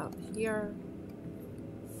 Up here,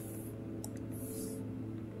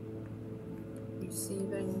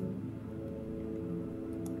 receiving,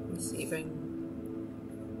 inserting,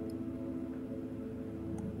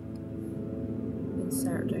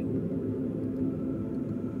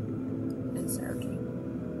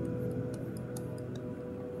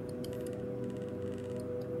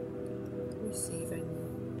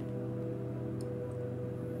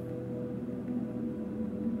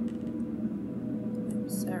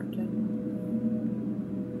 inserting,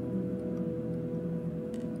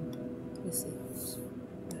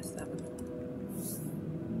 messed that one up,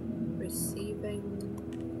 receiving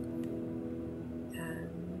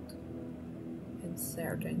and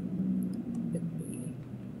inserting would be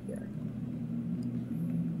here.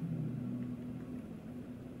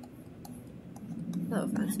 Little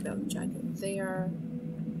fancy belt jacket there.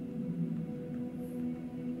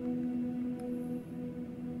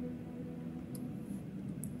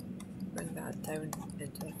 Bring that down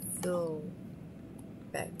into a full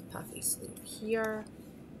back puffy sleeve here.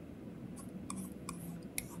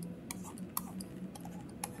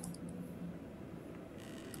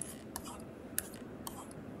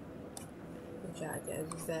 The jacket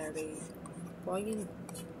is very buoyant.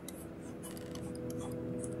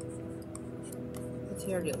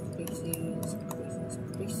 Material creases, creases,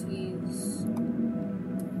 creases.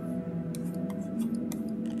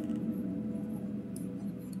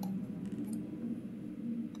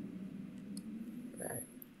 Right,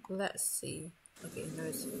 let's see. Okay, now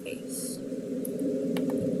his face.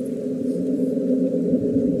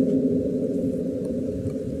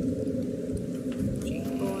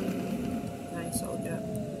 Cheekbone, nice soldier.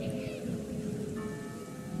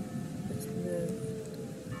 Let's move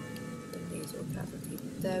the nasal cavity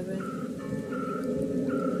down.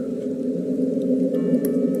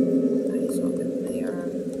 Nice organ there.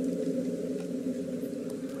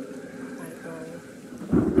 Eyebrow.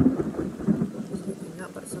 Just looking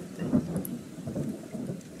up at something.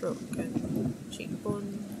 Broken cheekbone.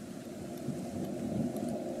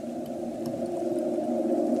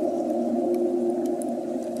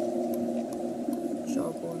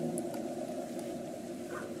 Jawbone.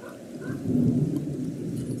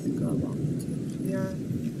 Teeth go along to here.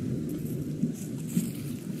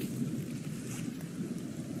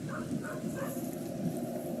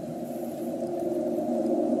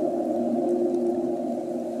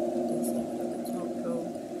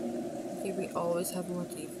 We always have more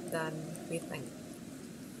teeth than we think.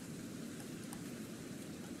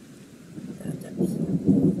 That dips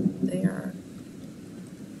there.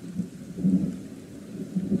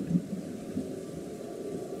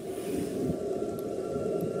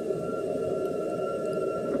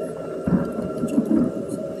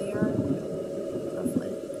 There.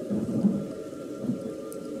 Roughly.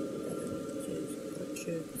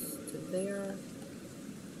 Protrudes to there.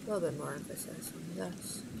 A little bit more emphasis on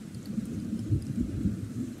this.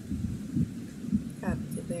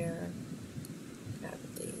 Cavity there,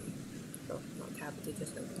 cavity, oh, not cavity,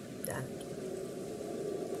 just a dent.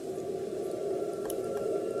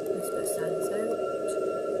 This bit stands out.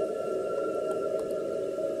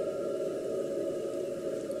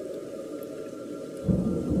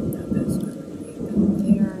 That bit's going to be down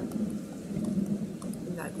there,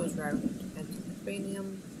 and that goes round into the cranium,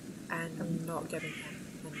 and I'm not giving him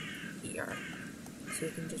an ear, so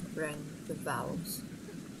you can just bring the valves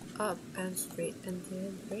up and straight into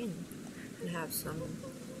his brain and have some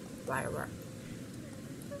wire work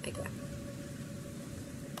again.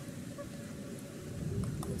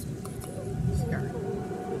 Here.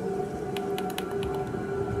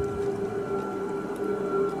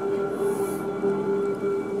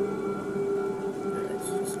 Let's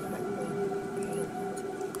just quickly paint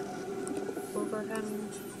over him.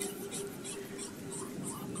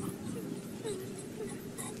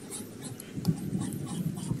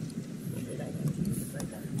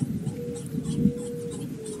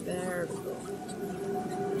 There we go.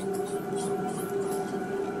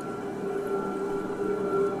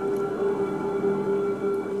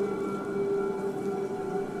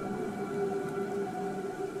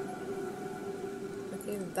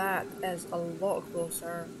 Okay, that is a lot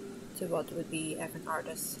closer to what it would be if an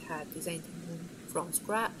artist had designed him from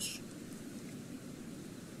scratch.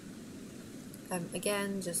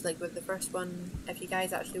 Again, just like with the first one, if you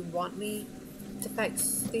guys actually want me to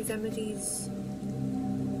fix these images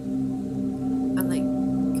and like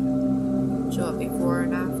show a before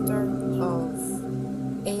and after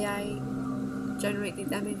of AI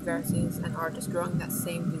generated image versus an artist drawing that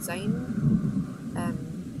same design,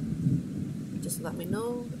 just let me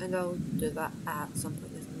know and I'll do that at some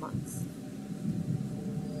point this month.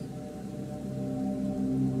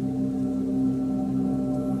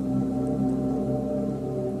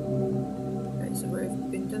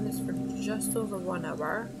 For just over 1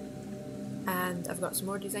 hour, and I've got some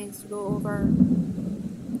more designs to go over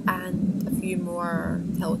and a few more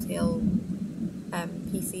telltale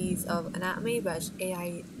pieces of anatomy which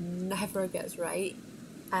AI never gets right,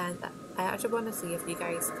 and I actually want to see if you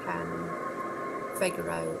guys can figure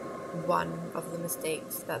out one of the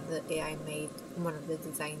mistakes that the AI made in one of the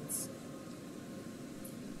designs.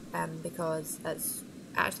 because it's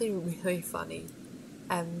actually really funny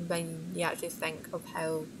when you actually think of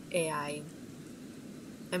how AI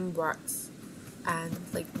works, and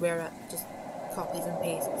like where it just copies and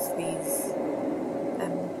pastes these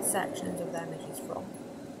sections of the images from,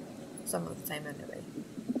 some of the time anyway.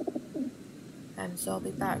 So I'll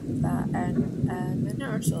be back with that in a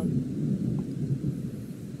minute or so.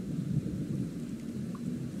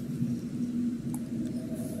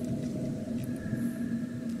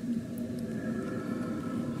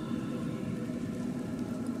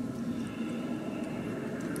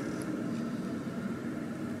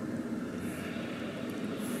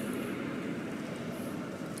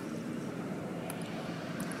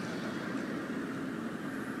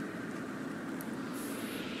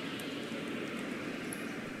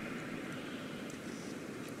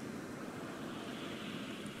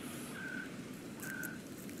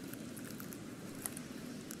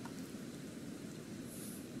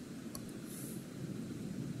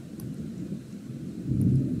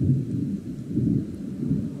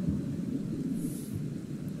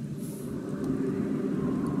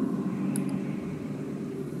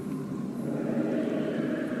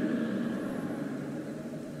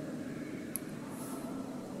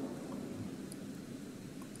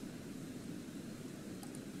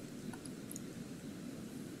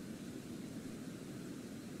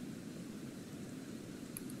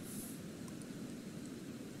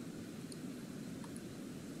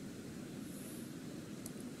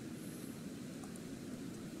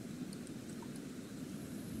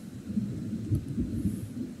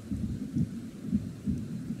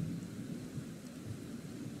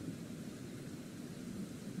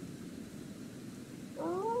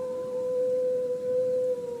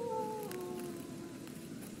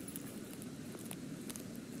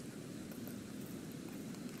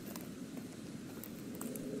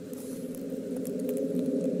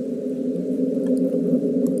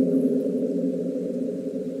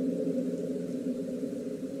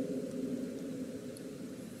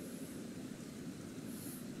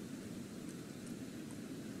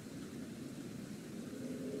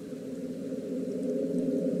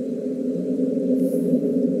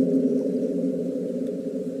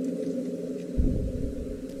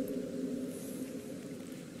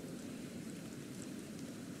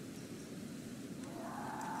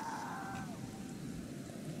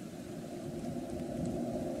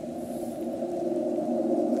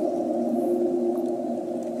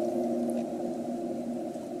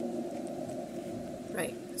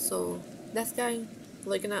 Right, so this guy,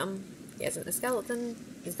 looking at him, he isn't a skeleton,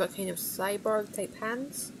 he's got kind of cyborg type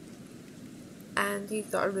hands, and he's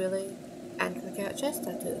got a really intricate chest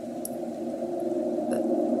tattoo. But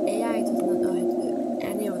AI does not know how to do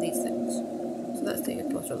any of these things, so let's take a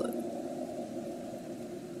closer look.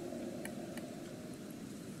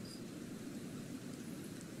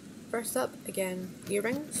 First up, again,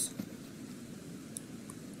 earrings.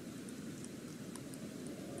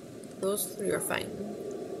 Those three are fine,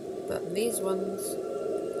 but these ones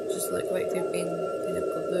just look like they've been kind of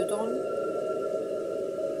glued on.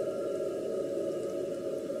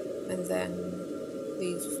 And then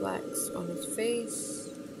these flecks on his face.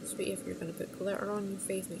 Sweetie, if you're going to put glitter on your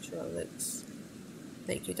face, make sure it looks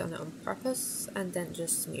like you've done it on purpose and then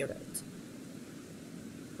just smear it.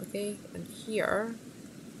 Okay, and here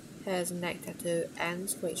his neck tattoo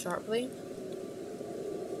ends quite sharply,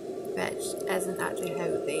 which isn't actually how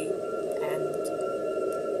they end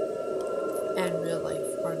in real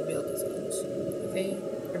life or in real designs. Okay,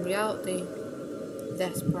 in reality,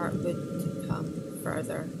 this part would come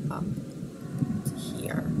further up to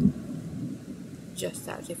here, just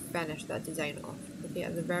to actually finish that design off. Okay,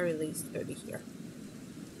 at the very least, it would be here,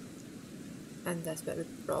 and this bit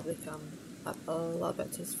would probably come up a little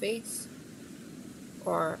bit to his face,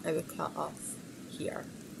 or it would cut off here.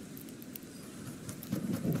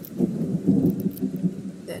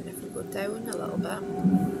 Then if we go down a little bit,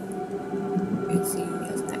 you can see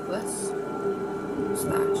his necklace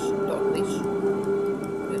slash dog leash,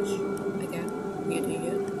 which again, you do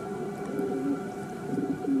you.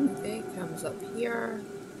 Okay, comes up here,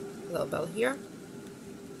 a little bit here,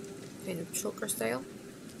 kind of choker style,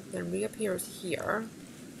 then reappears here,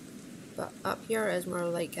 but up here is more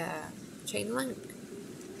like a chain link.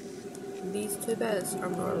 These two bits are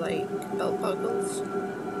more like belt buckles.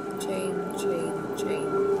 Chain, chain, chain,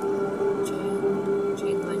 chain,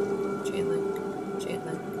 chain link, chain link, chain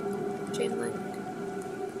link, chain link,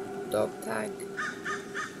 dog tag,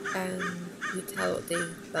 and utility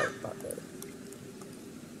belt buckle.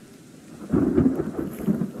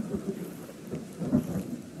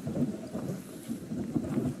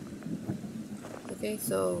 Okay,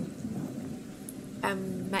 so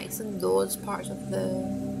mixing those parts of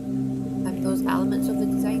those elements of the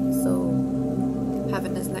design. So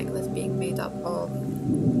having this necklace being made up of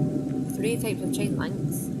 3 types of chain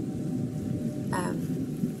links,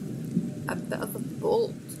 a bit of a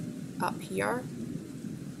bolt up here,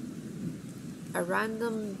 a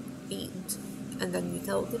random bead, and then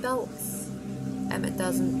utility belts. It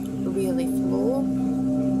doesn't really flow,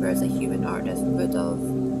 whereas a human artist would have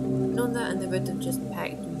known that, and they would have just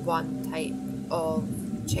picked one type of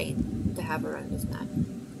chain to have around his neck.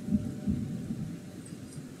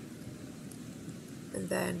 And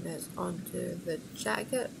then it's onto the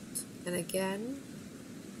jacket, and again,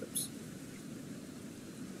 oops,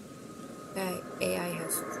 AI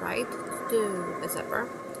has tried to do a zipper.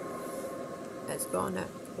 It's gone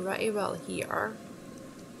out pretty well here.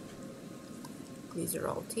 These are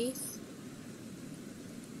all teeth.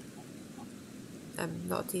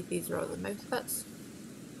 Not teeth, these are all the mouth bits.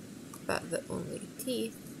 But the only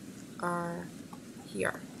teeth are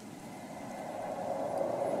here,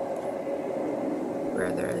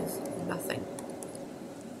 where there is nothing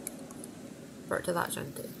for it to latch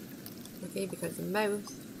onto. Okay, because the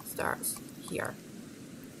mouth starts here.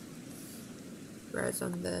 Whereas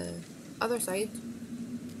on the other side,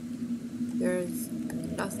 there's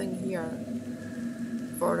nothing here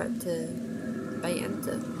for it to bite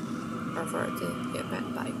into, or for it to get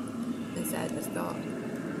bitten by. Instead, it's got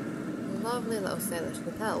lovely little stylish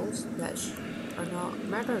lapels, which are not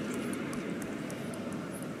murdered.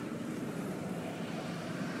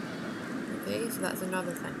 Okay, so that's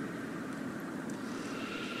another thing.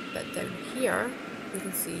 But down here, you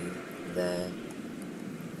can see the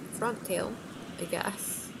front tail, I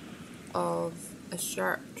guess, of a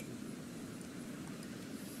shirt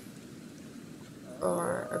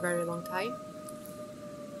or a very long time,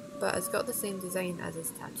 but it's got the same design as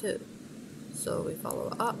his tattoo. So we follow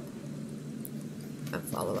it up and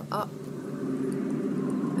follow it up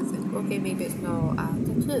and think, okay, maybe it's not a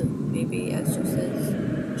tattoo, maybe it's just his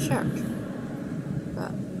shirt.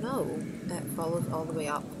 But no, it follows all the way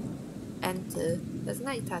up into his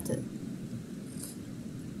neck tattoo.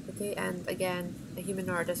 Okay, and again, a human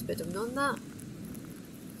artist would have known that,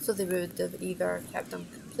 so they would have either kept him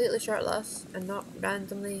completely shirtless and not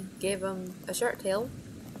randomly gave him a shirt tail,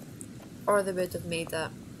 or they would have made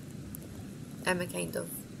it a kind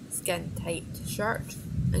of skin tight shirt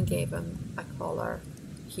and gave him a collar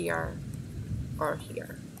here or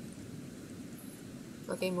here.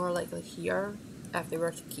 Okay, more likely here if they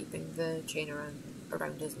were keeping the chain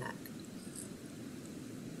around his neck.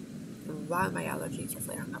 And wow, my allergies are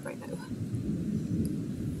flaring up right now.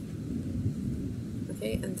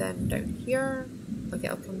 Okay, and then down here, okay,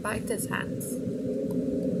 I'll come back to his hands,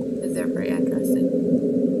 because they're pretty interesting.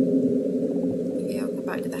 Okay, I'll come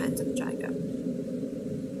back to the hands of the jacket.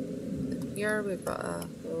 And here we've got a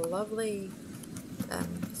lovely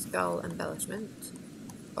skull embellishment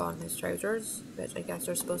on his trousers, which I guess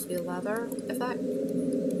are supposed to be a leather effect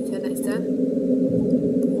to an extent.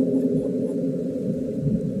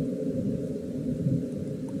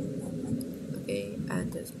 Okay,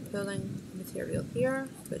 and it's pulling material here,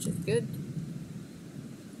 which is good.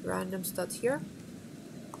 Random studs here.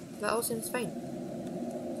 That all seems fine.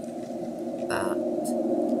 But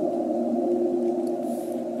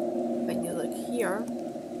when you look here,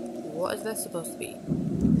 what is this supposed to be?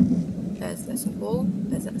 Is this a hole?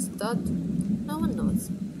 Is it a stud? No one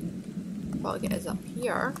knows. Pocket is up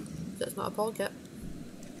here, so it's not a pocket.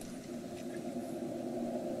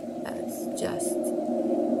 It's just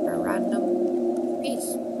a random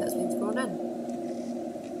piece that's been thrown in.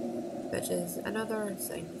 Which is another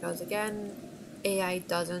thing, because again, AI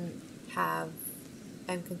doesn't have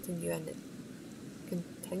continuity.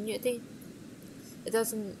 It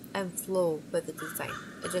doesn't flow with the design.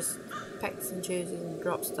 It just picks and chooses and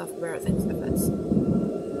drops stuff where it thinks it fits.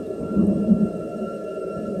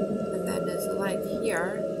 And then there's a line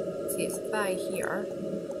here. See, it's thigh here,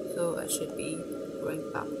 so it should be going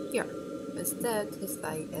up here. Instead, his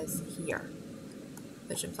thigh is here,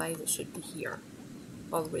 which implies it should be here,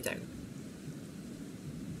 all the way down.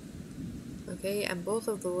 Okay, and both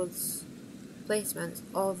of those placements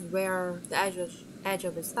of where the edge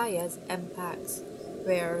of his thigh is impacts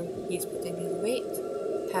where he's putting his weight,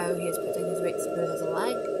 how he is putting his weight through his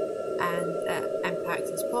leg, and it impacts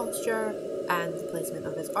his posture and the placement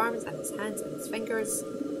of his arms and his hands and his fingers.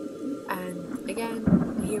 And again,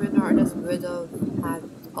 the human artist would have had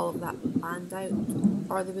all of that planned out,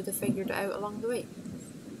 or they would have figured it out along the way.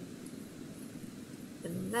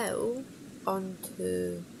 And now,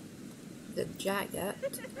 onto the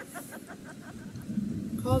jacket.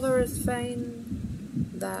 Collar is fine.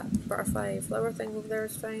 That butterfly flower thing over there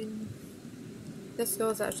is fine. This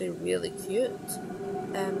skull is actually really cute,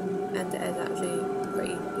 and it is actually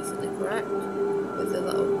pretty decently correct, with the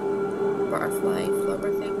little butterfly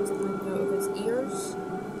flower things coming out of his ears.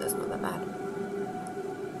 That's not that bad.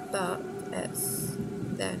 But it's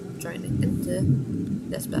then joining into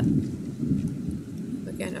this bit.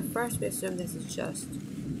 Again, at first we assume this is just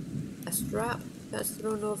a strap that's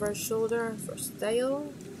thrown over his shoulder for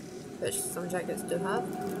style, which some jackets do have.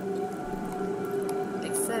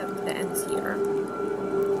 Except it ends here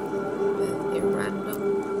with a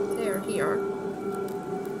random tear here,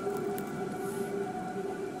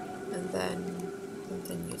 and then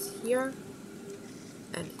continues here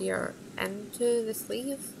and here into the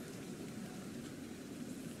sleeve,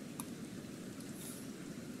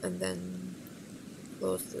 and then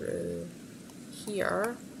goes through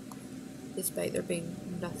here, despite there being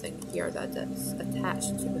nothing here that is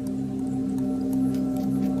attached to it.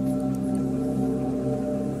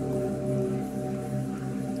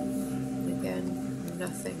 Again,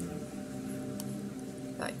 nothing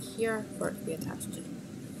back here for it to be attached to.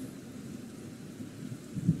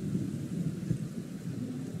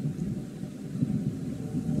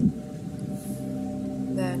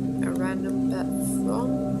 Then a random bit from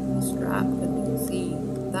the strap, and we can see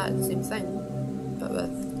that the same thing, but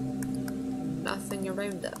with nothing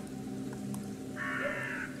around it.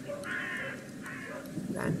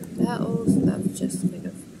 Random petals that have just kind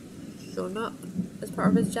of shown up as part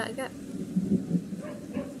of his jacket.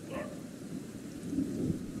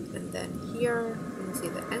 And then here you can see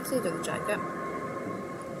the inside of the jacket,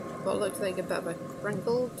 what looks like a bit of a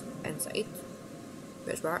crinkled inside,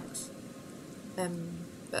 which works,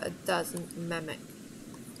 but it doesn't mimic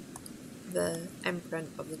the imprint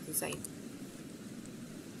of the design.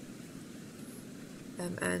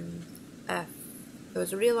 And if it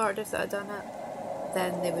was a real artist that had done it,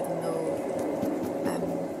 then they would know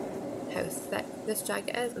how thick this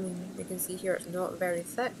jacket is. I mean, you can see here it's not very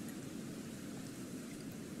thick,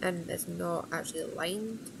 and it's not actually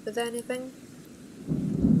lined with anything.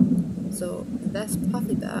 So this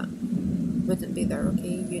puffy bit wouldn't be there,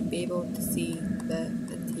 okay? You'd be able to see the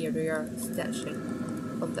interior stitching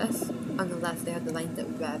of this, unless they had lined it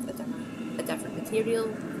with a different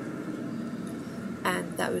material,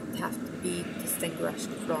 and that would have to be distinguished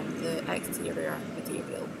from the exterior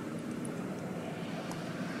material.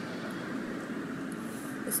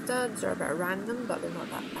 The studs are a bit random, but they're not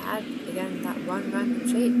that bad. Again, that one random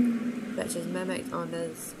shape, which is mimicked on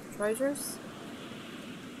his trousers.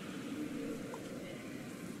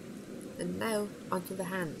 And now, onto the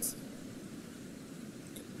hands.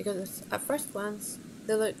 Because at first glance,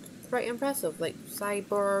 they look pretty impressive, like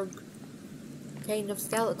cyborg kind of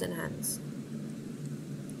skeleton hands.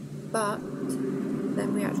 But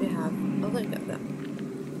then we actually have a look at them.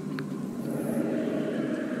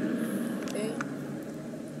 Okay,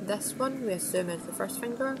 this one we assume is the first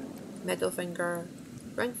finger, middle finger,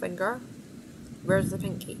 ring finger. Where's the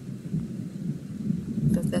pinky?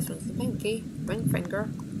 Because this one's the pinky, ring finger,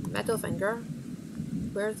 middle finger.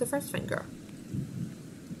 Where's the first finger?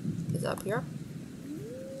 Is it up here?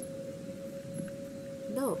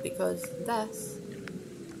 No, because this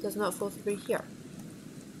does not fall through here.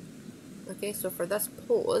 Okay, so for this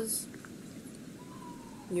pose,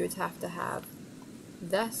 you would have to have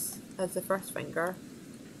this as the first finger,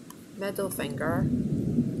 middle finger,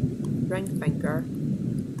 ring finger,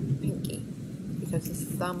 pinky, because the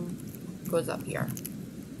thumb goes up here.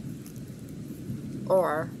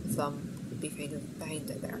 Or the thumb would be kind of behind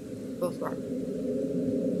it there. Both work.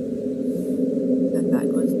 Then that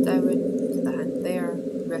goes down to the hand there,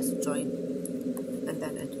 wrist joint, and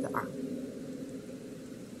then into the arm.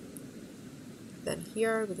 Then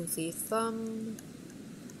here we can see thumb,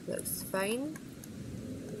 looks fine.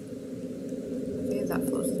 Okay, that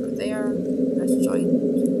flows through there, wrist joint,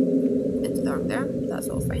 into the arm there, that's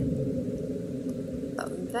all fine.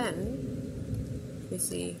 But then we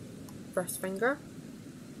see first finger,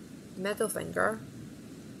 middle finger,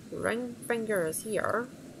 ring finger is here.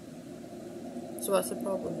 So what's the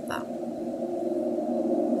problem with that?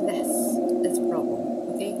 This is the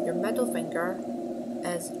problem, okay? Your middle finger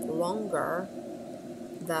is longer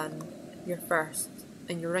than your first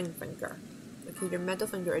and your ring finger. Okay, your middle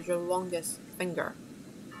finger is your longest finger.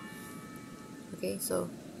 Okay, so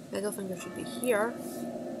middle finger should be here,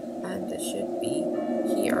 and it should be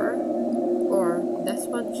here, or this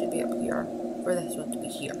one should be up here, for this one to be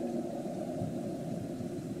here.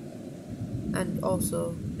 And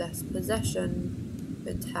also this position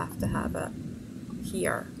would have to have it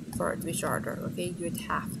here for it to be shorter, okay? You would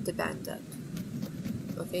have to bend it.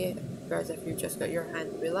 Okay, whereas if you've just got your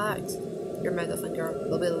hand relaxed, your middle finger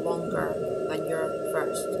will be longer than your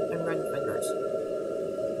first and ring fingers.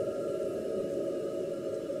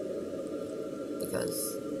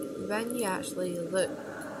 Because when you actually look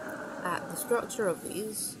at the structure of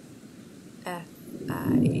these, okay,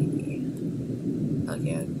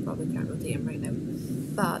 I probably can't rotate them right now,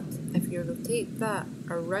 but if you rotate that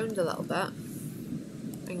around a little bit,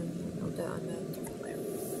 and I'll do it on the different layer.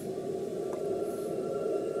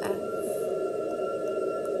 If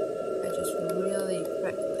I just really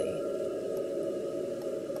quickly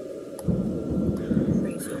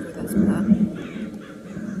trace over this bit,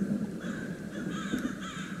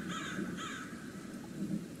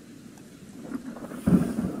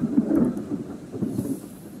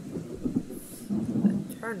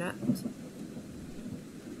 and turn it,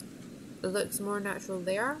 it looks more natural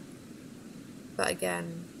there, but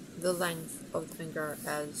again, the length of the finger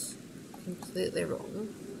is completely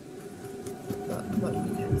wrong. But what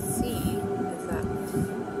you can see is that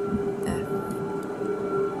if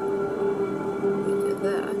we do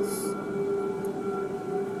this,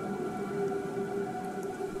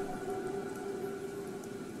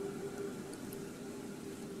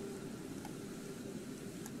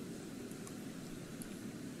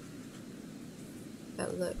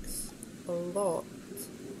 it looks a lot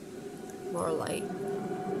more like a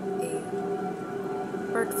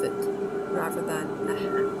bird foot rather than a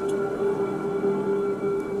hand.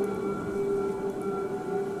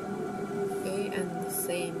 Okay, and the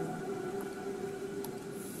same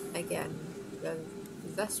again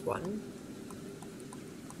with this one.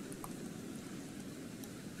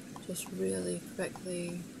 Just really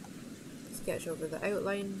quickly sketch over the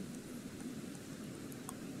outline.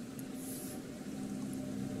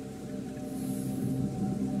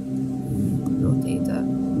 Rotate it,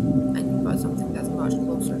 and you've got something that's much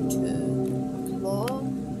closer to a claw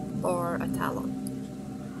or a talon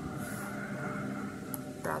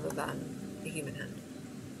rather than a human hand.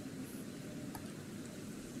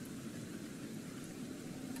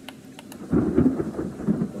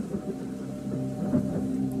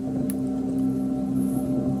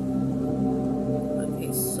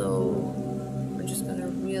 Okay, so we're just gonna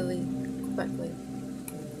really quickly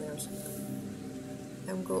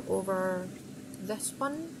and go over this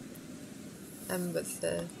one with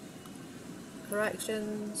the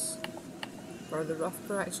corrections, or the rough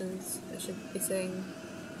corrections I should be saying.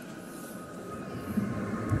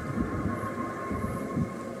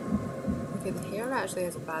 Okay, the hair actually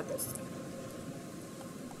isn't bad this time.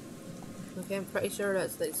 Okay, I'm pretty sure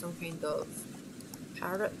it's like some kind of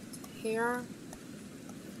parrot hair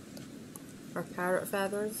or parrot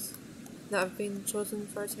feathers that have been chosen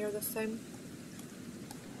for his hair this time.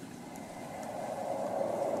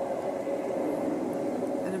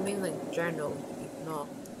 And I mean like general heat, not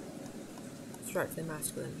strictly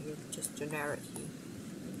masculine heat, just generic heat.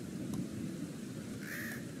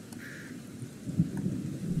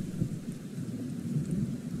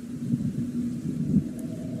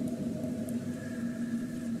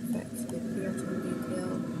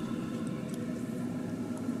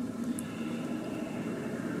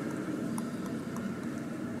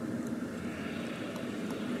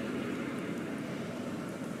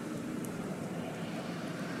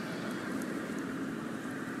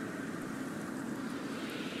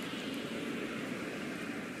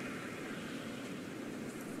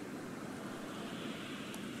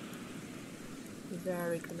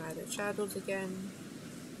 Very dramatic shadows again.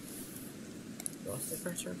 Lost the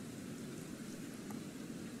cursor.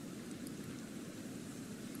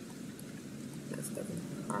 Let's give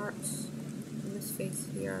them hearts in this face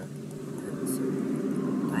here, and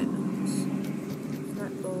some diamonds.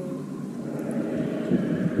 Circle.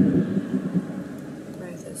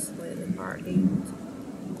 Mouth is slightly parted. And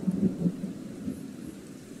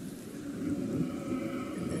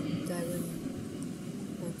then down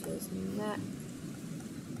onto his neck.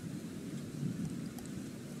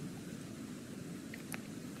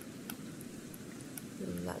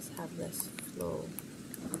 Let's have this flow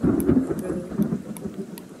through.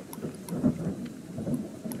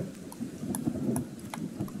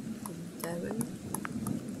 Down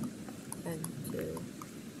into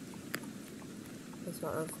a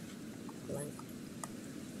sort of length.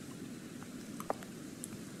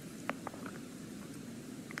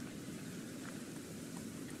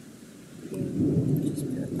 Just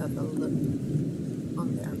put a double loop on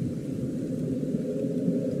there.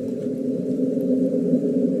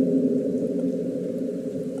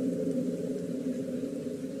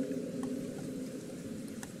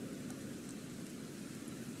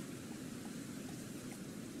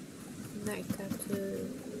 Next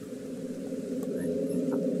tattoo, bring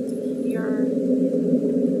it up to here.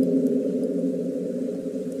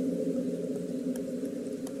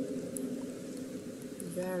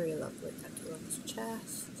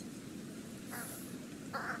 chest.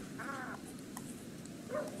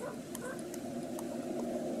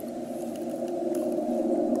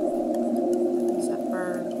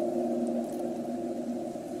 Zipper.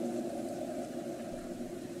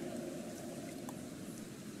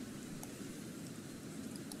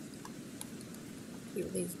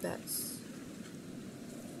 Keep these bits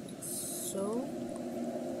like so.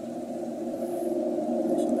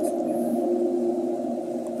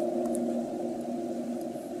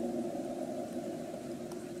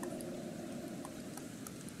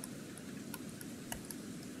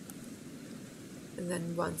 And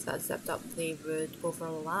then once that's zipped up, they would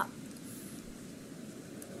overlap.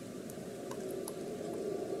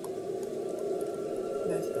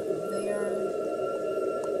 There's it there.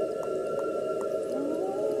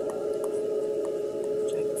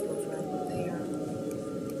 Check goes around there.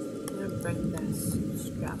 I'm going to bring this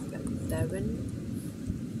strap bit down.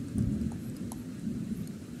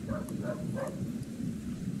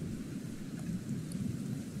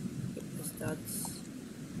 Keep the studs.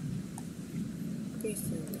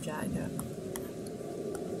 Creasing the jacket.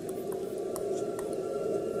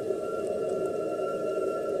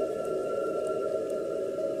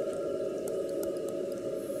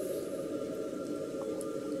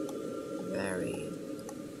 Very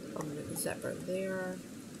prominent zipper there.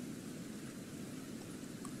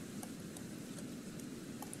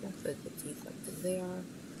 I'll put the teeth up to there.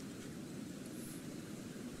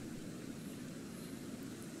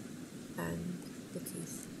 And the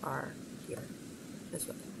teeth are here as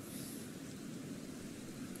well.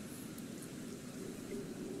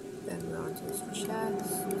 Then we're onto his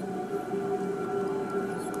chest.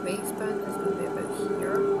 His waistband is going to be about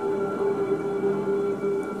here.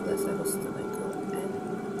 Let's have a stomach go in.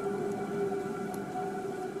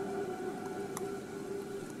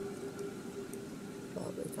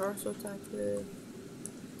 Probably torso tattoo.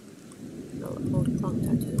 No, old trunk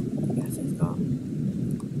tattoo. I guess he's got.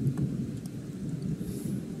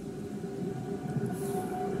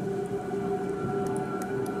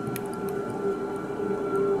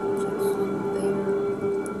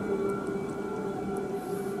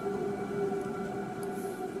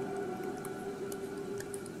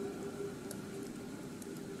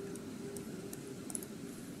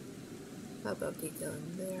 A bit of detail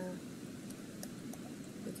in there.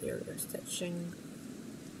 Interior stitching.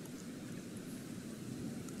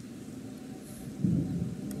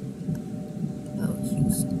 Little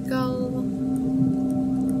cute skull.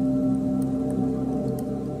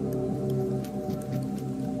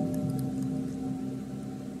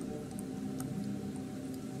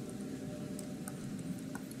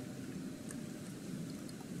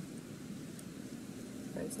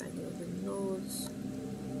 Right side of the nose.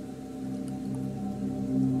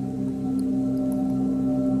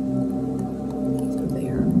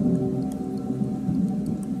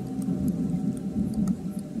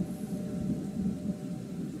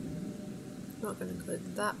 Not going to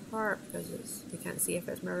include that part because you can't see if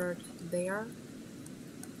it's mirrored there.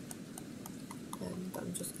 But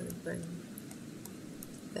I'm just going to bring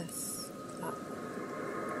this up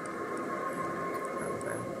and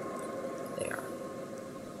around there.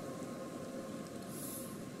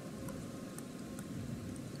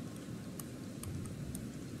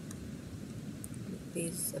 Make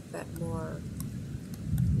these a bit more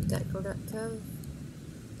decorative.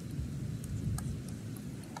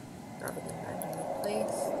 Rather than randomly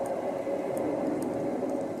placed.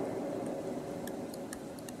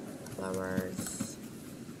 Flowers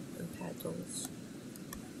and petals.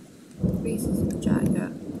 Creases in the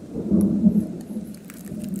jacket.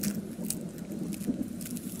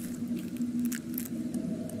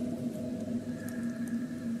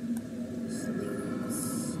 Sleeves.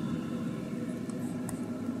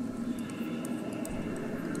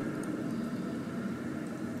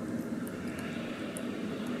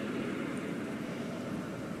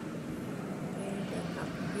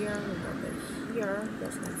 Here, a little bit here,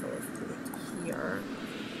 this one follows through to here.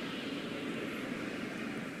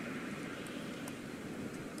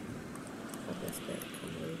 Have this bit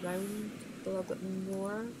come around a little bit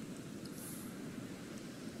more.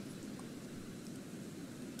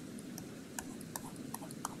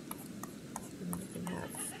 And you can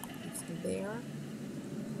have this there.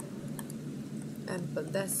 But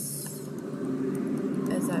this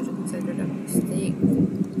is actually considered a mistake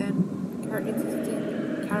in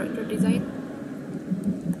character design,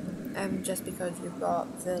 just because you've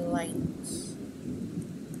got the lines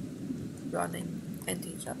running into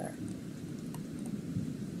each other.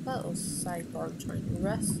 Little cyborg joint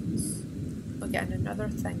wrists. Okay, and another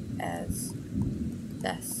thing is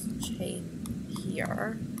this chain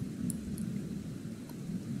here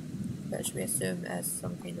which we assume is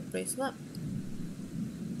some kind of bracelet.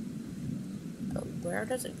 But where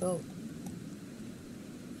does it go?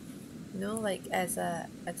 No, like, is it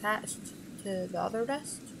attached to the other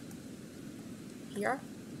wrist? Here?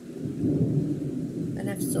 And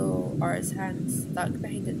if so, are his hands stuck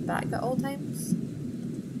behind his back at all times?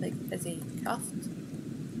 Like, is he cuffed?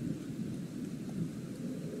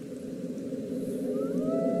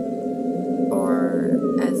 Or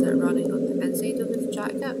is it running on the inside of his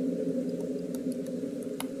jacket?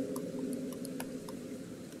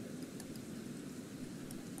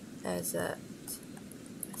 Is it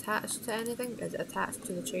attached to anything? Is it attached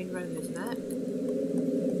to the chain around his neck?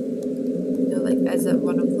 You know, like, is it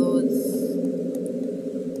one of those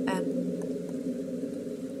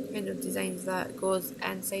kind of designs that goes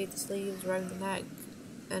inside the sleeves, around the neck,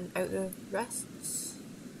 and out the wrists?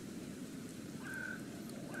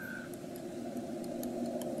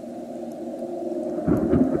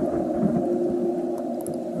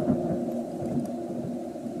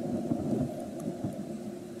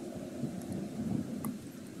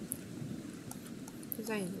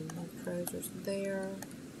 Designs in the trousers there.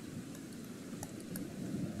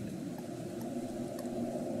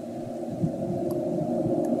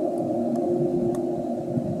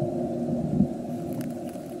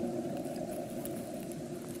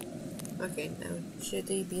 Okay, now should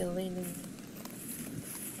he be leaning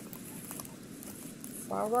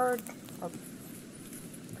forward, or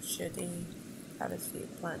should he have his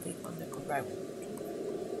feet planted on the ground?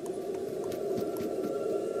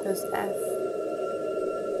 Because if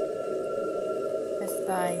his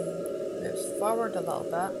thigh moves forward a little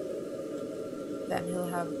bit, then he'll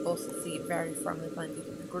have both feet very firmly planted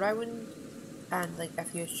on the ground, and like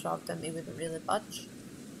if you shoved him, he wouldn't really budge.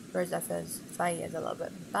 Whereas if his thigh is a little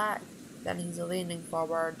bit back, then he's leaning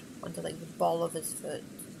forward onto like the ball of his foot,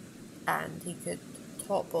 and he could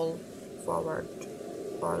topple forward,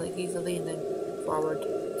 or like he's leaning forward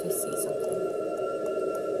to see something.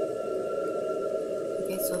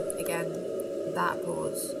 Okay, so again, that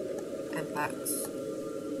pose impacts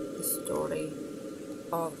the story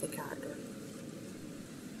of the character.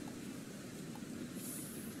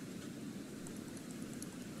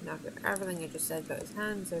 Now, for everything I just said about his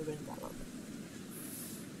hands, I ruined that a little bit.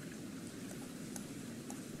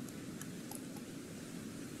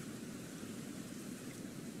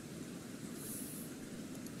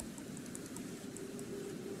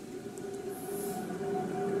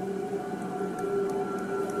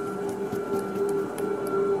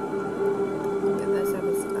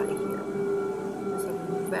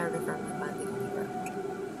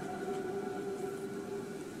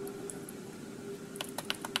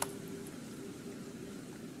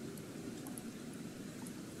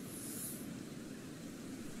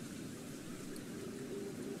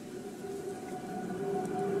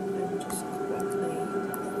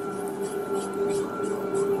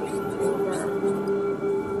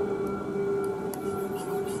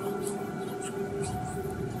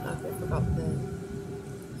 About the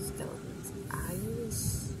skeleton's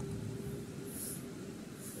eyes.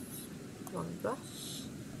 Wrong brush.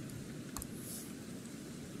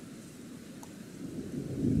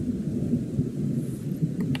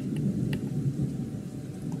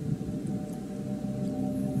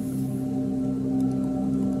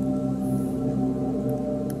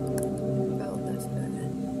 Fill this bit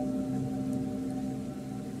in.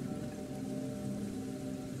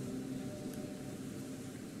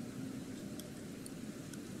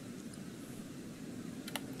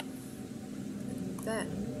 Then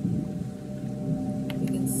you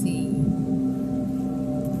can see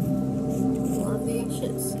more of the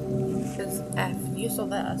issues. Because if you saw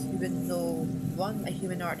this, you would know, one, a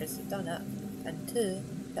human artist has done it, and two,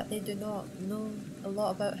 that they do not know a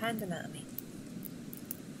lot about hand anatomy.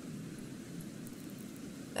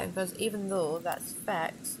 Because even though that's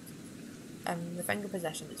fixed, and the finger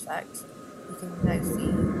position is fixed, you can now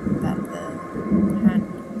see that the hand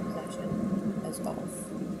position is off.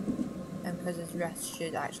 And because his wrist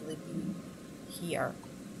should actually be here,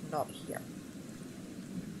 not here.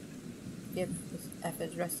 If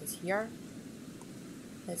his wrist is here,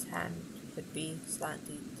 his hand would be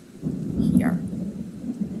slanted here.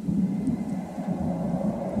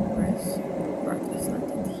 Whereas for it to be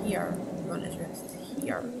slanted here, you want his wrist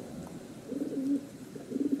here.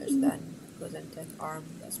 Which then goes into an arm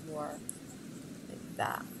that's more like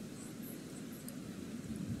that.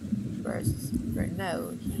 Whereas right now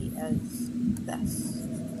he is this.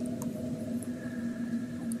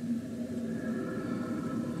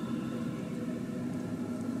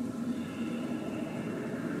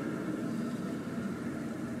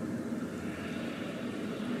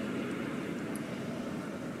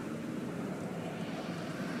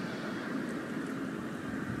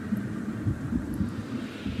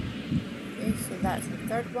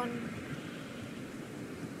 third one.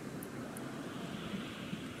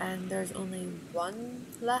 And there's only one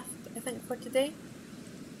left, I think, for today.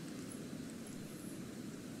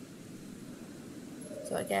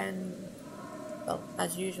 So again, well,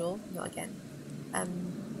 as usual, not again,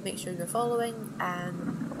 make sure you're following and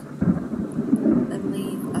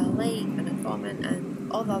leave a like and a comment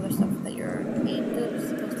and all the other stuff that you're kind of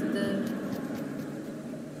supposed to do.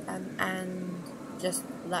 And just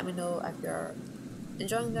let me know if you're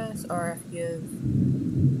enjoying this or if you've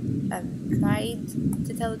tried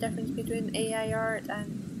to tell the difference between AI art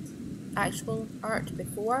and actual art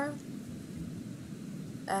before.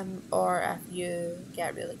 Or if you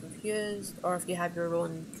get really confused, or if you have your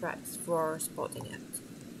own tricks for spotting it.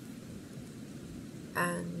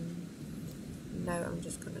 And now I'm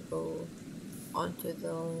just going to go on to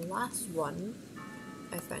the last one,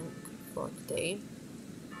 I think, for today.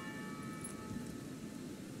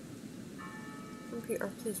 Computer,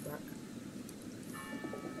 please work.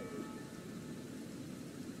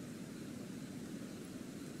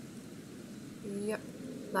 Yep,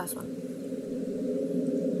 last one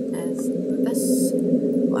is this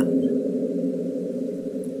one.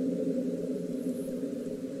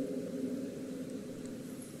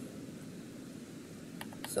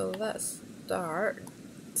 So let's start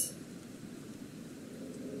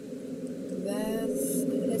with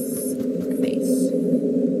his face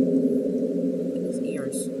and his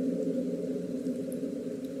ears.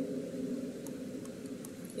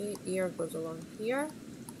 Okay, ear goes along here,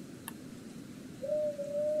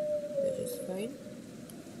 which is fine.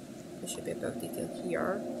 There should be a bit of detail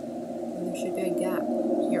here, and there should be a gap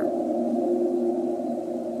here.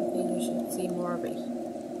 Okay, you should see more of it.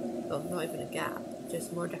 Well, not even a gap,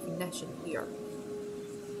 just more definition here.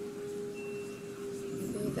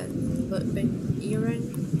 Okay, then looping earring,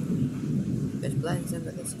 which blends in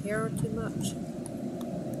with his hair too much.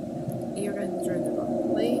 Earrings are in the wrong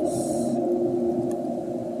place.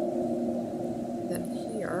 Then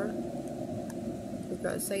here, we've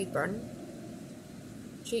got a sideburn,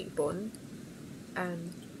 cheekbone,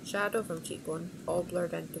 and shadow from cheekbone all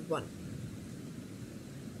blurred into one.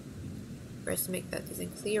 Whereas to make that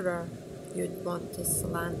design clearer, you'd want to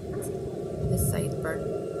slant the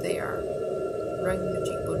sideburn there, bring the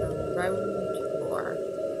cheekbone around more,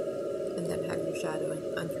 and then have your shadowing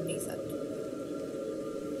underneath it.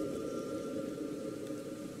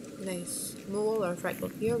 Nice mole or freckle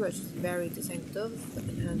here, which is very distinctive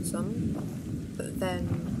and handsome, but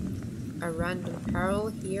then a random curl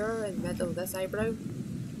here in the middle of this eyebrow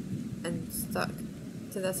and stuck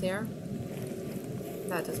to this hair.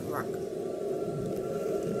 That doesn't work.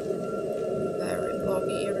 Very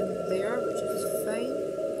blocky earring there, which is fine.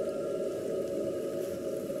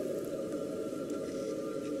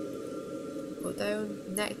 Go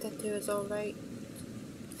down, neck tattoo is alright.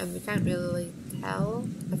 And we can't really tell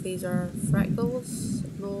if these are freckles,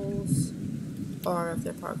 moles, or if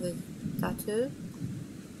they're part of the tattoo.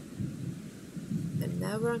 And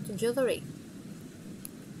now we're on to jewellery,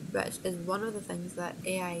 which is one of the things that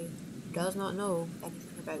AI does not know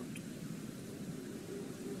anything about.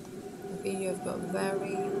 Okay, you've got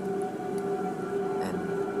very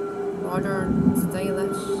modern,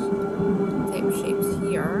 stylish type shapes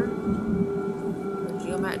here, or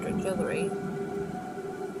geometric jewellery,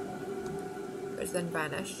 which then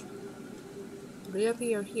vanish,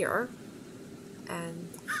 reappear here, and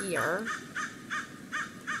here,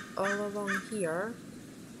 all along here,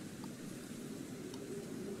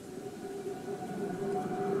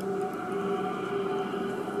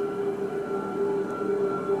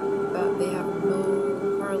 but they have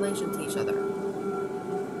no correlation to each other.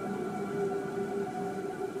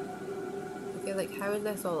 Okay, like how is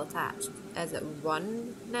this all attached? Is it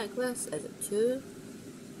one necklace? Is it two?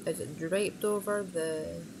 Is it draped over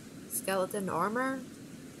the skeleton armour?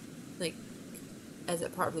 Like, is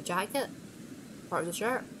it part of the jacket? Part of the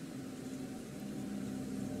shirt?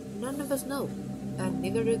 None of us know, and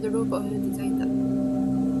neither did the robot who designed it.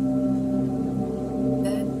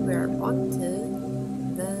 Then we're on to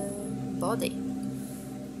the body.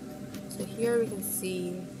 So here we can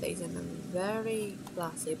see that he's in a very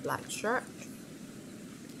classy black shirt.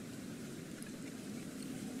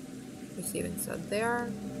 Receiving stud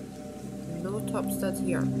there. No top stud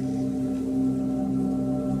here.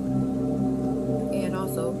 Okay, and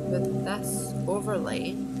also with this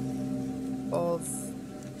overlay of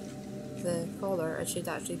the collar, it should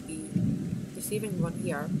actually be receiving one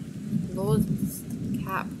here, closed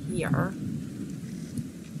cap here,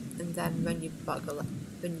 and then when you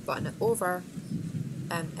button it over,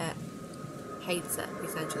 it hides it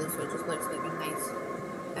essentially, so it just looks like a nice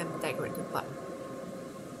decorative button.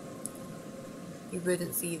 you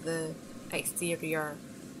wouldn't see the exterior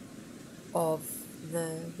of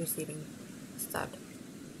the receiving stud.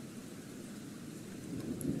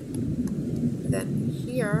 Then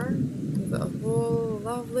here we've got a whole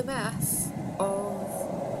lovely mess of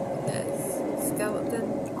this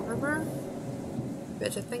skeleton armour,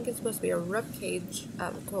 which I think is supposed to be a ribcage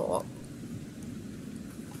at the top,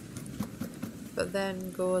 but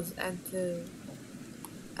then goes into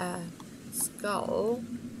a skull.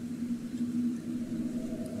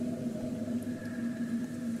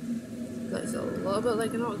 Looks a little bit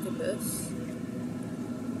like an octopus,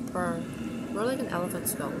 or more like an elephant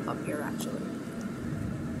skull up here actually.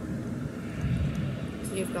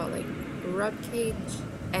 So you've got like ribcage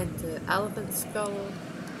into elephant skull,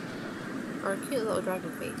 or a cute little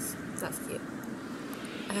dragon face. That's cute.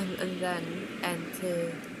 And then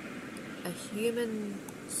into a human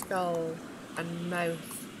skull and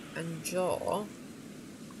mouth and jaw.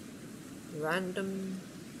 Random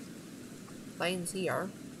lines here.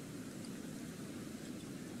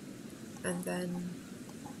 And then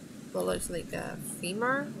what looks like a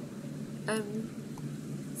femur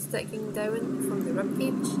sticking down from the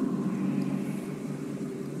ribcage.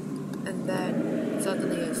 And then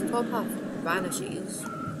suddenly his top half vanishes.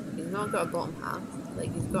 He's not got a bottom half.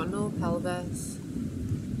 Like, he's got no pelvis,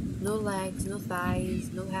 no legs, no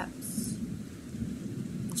thighs, no hips.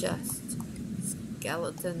 Just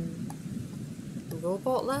skeleton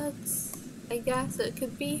robot legs, I guess it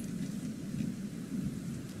could be.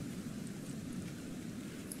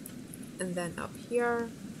 And then up here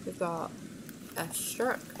we've got a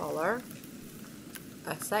shirt collar,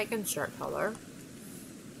 a second shirt collar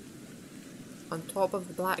on top of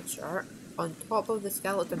the black shirt, on top of the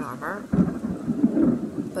skeleton armour,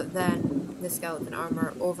 but then the skeleton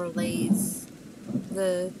armour overlays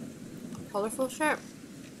the colourful shirt.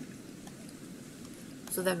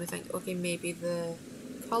 So then we think, okay, maybe the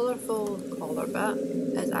colourful collar bit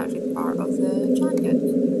is actually part of the jacket.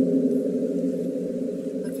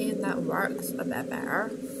 Okay, and that works a bit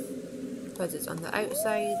better because it's on the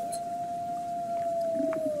outside,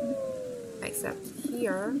 except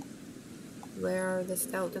here where the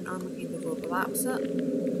skeleton armour kind of overlaps it.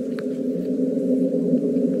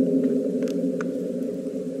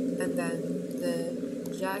 And then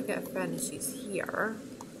the jacket finishes here.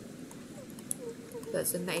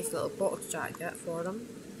 That's a nice little box jacket for them.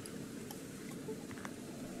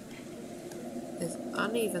 It's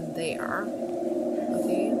uneven there,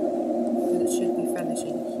 okay, and it should be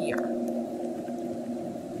finishing here.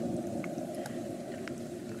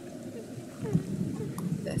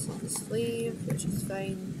 This is the sleeve, which is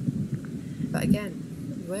fine. But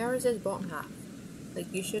again, where is his bottom half?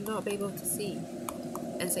 Like, you should not be able to see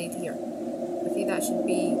inside here. Okay, that should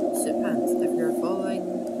be suit pants if you're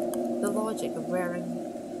following the logic of wearing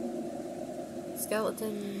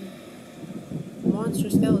monster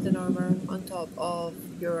skeleton armour on top of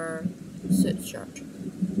your suit shirt.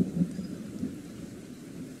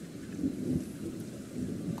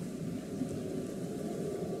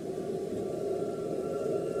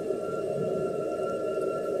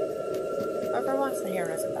 But for once, the hair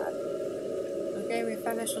isn't bad. Okay, we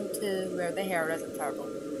finished on 2 where the hair isn't terrible.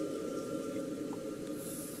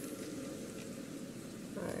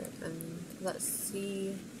 Alright, and let's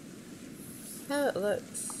see how it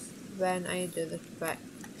looks when I do the quick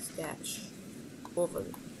sketch over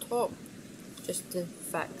the top, just to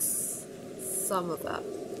fix some of that.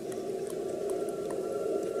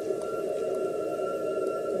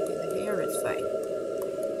 Okay, the hair is fine.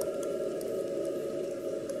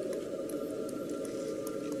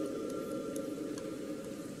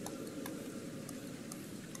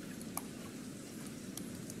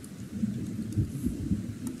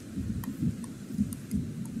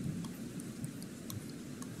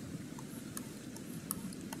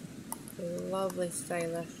 Lovely,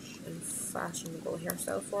 stylish and fashionable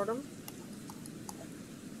hairstyle for them.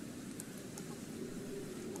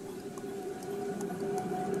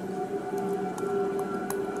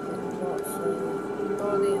 Lots of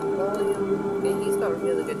body and volume. Okay, he's got a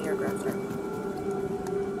really good hairdresser.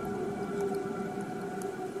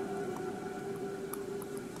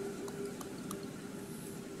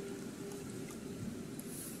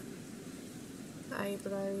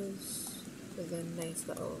 Eyebrows with a nice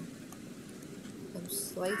little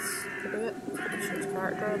slice through it to show his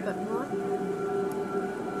character a bit more.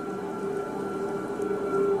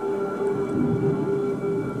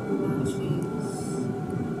 Lashes.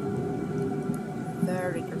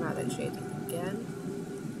 Very dramatic shading again.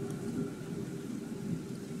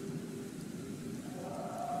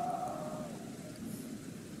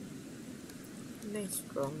 Nice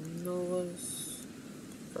strong nose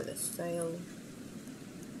for the style.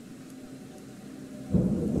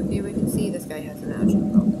 we can see this guy has an allergy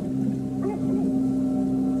problem.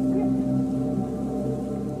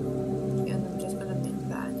 And I'm just gonna make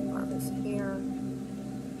that into part of his hair.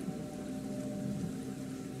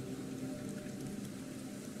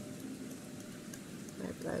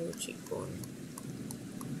 Eyebrow, cheekbone,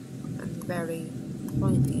 and very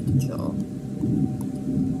pointy jaw.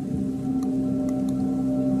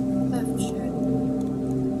 Left chin.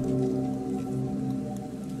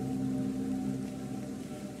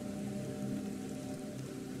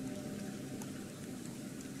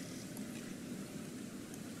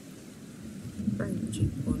 Bring the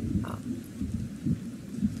cheekbone up.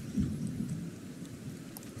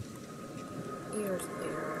 Ears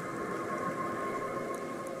there.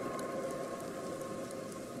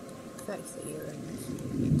 Fix the earrings.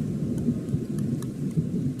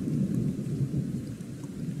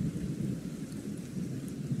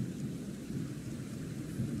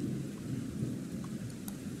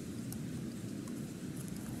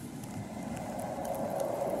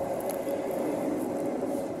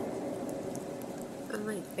 And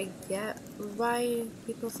like, I get why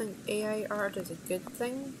people think AI art is a good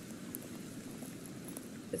thing.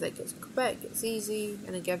 It's like, it's quick, it's easy,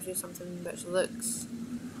 and it gives you something which looks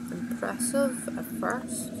impressive at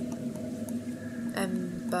first.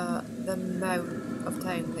 But the amount of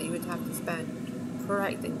time that you would have to spend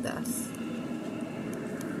correcting this,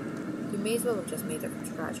 you may as well have just made it from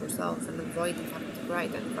scratch yourself and avoided having to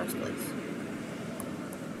correct it in the first place.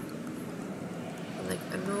 And like,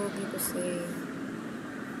 I know people say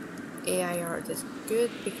AI art is good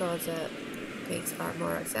because it makes art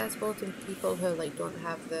more accessible to people who like don't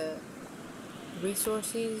have the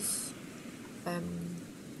resources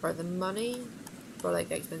or the money for like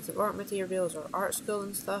expensive art materials or art school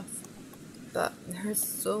and stuff, but there's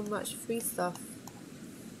so much free stuff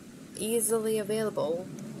easily available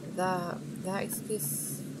that that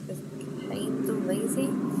excuse is kind of lazy.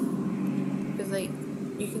 Because like,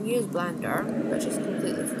 you can use Blender, which is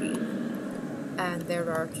completely free, and there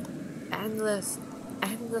are endless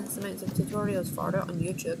amounts of tutorials for it on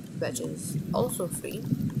YouTube, which is also free.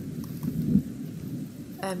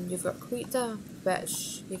 You've got Krita,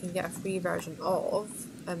 which you can get a free version of.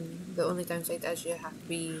 The only downside is you have to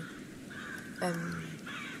be,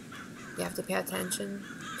 you have to pay attention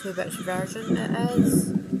to which version it is,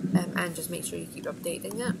 and just make sure you keep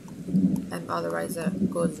updating it. Otherwise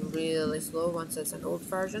it goes really slow once it's an old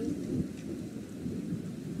version.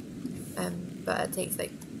 But it takes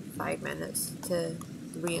like 5 minutes to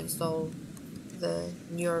reinstall the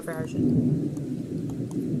newer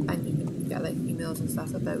version, and you can get like emails and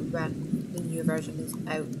stuff about when the new version is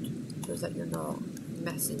out, so that you're not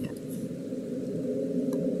missing it.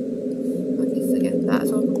 Okay, so again,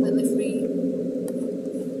 that's all completely free.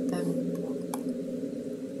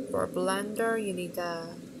 For Blender, you need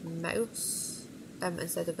a mouse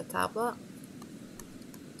instead of a tablet.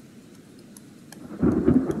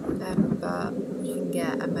 But you can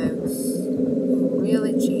get a mouse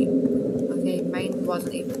really cheap. Okay, mine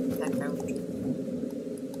wasn't even £10.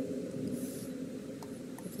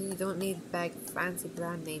 Okay, you don't need big fancy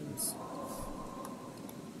brand names.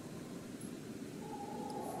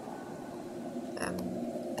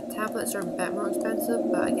 Tablets are a bit more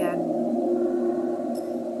expensive, but again,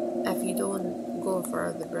 if you don't go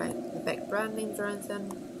for the big brand names or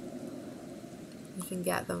anything, you can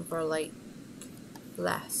get them for like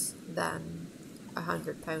less than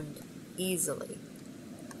 £100 easily.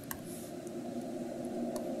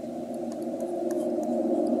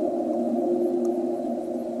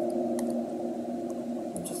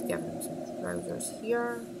 I'm just giving them some trousers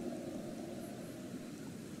here.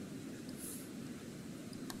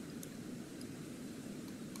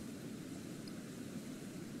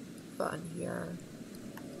 Button here.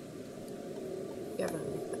 Giving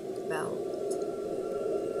them a belt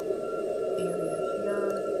area here.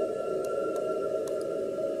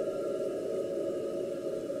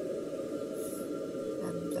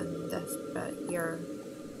 And then this bit here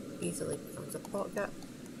easily becomes a pocket.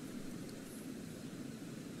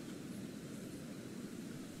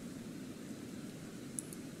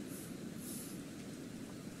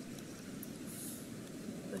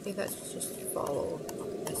 Okay, let's just follow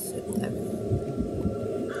this suit out.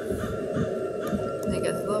 I think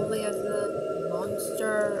as lovely as the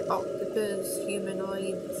monster, octopus,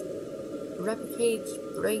 humanoid, ribcage,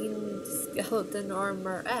 brain, skeleton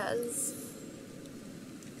armor is,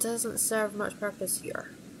 doesn't serve much purpose here.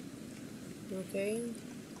 Okay?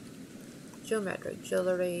 Geometric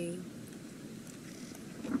jewellery.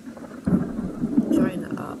 Join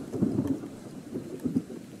it up.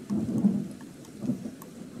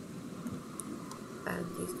 And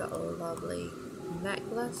he's got a lovely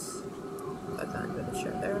necklace. I can't do the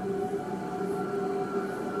shirt there.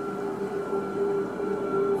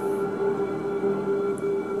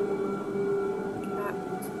 Cat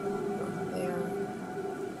there.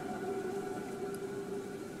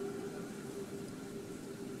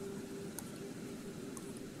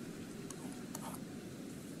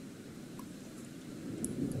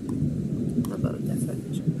 A little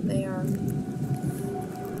different shirt there.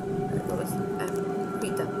 What was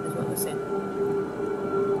pizza is what we're saying.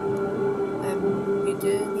 You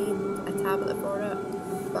do need a tablet for it,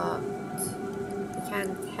 but you can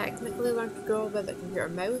technically learn to draw with a computer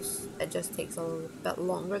mouse. It just takes a little bit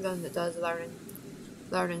longer than it does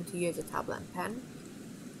learning to use a tablet and pen.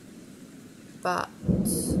 But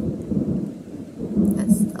it's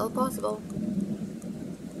still possible.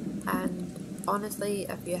 And honestly,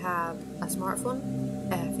 if you have a smartphone,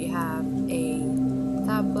 if you have a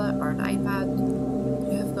tablet or an iPad,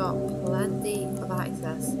 you have got plenty of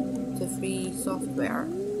access to free software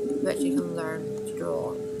which you can learn to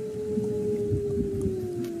draw.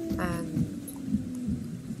 And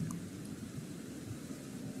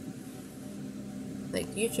like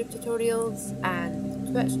YouTube tutorials and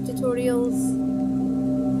Twitch tutorials,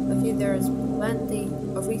 okay, there's plenty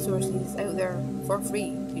of resources out there for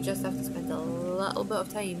free. You just have to spend a little bit of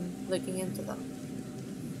time looking into them.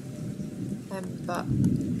 But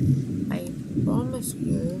I promise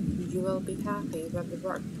you, you will be happy with the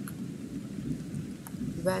work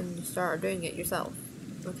when you start doing it yourself,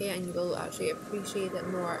 okay, and you will actually appreciate it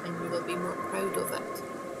more and you will be more proud of it.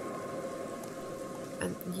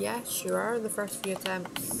 And yeah, sure, the first few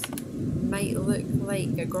attempts might look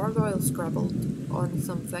like a gargoyle scribbled on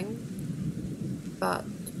something, but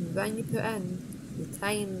when you put in the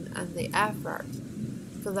time and the effort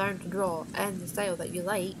to learn to draw in the style that you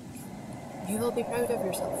like, you will be proud of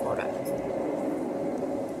yourself for it,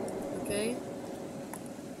 okay?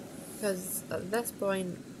 Because at this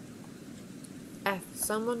point, if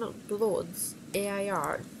someone uploads AI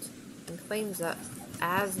art and claims it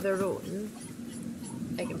as their own,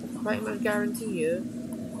 I can pretty much guarantee you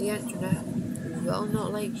the internet will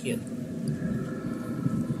not like you,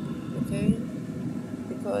 okay?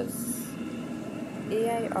 Because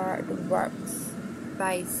AI art works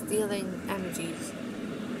by stealing images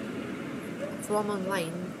from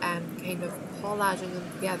online and kind of collaging them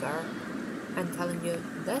together and telling you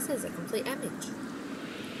this is a complete image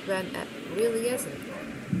when it really isn't.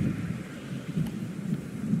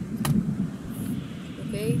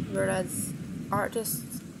 Okay, whereas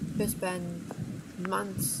artists who spend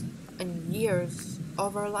months and years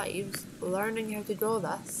of our lives learning how to draw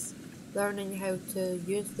this, learning how to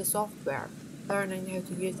use the software, learning how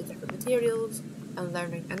to use the different materials, and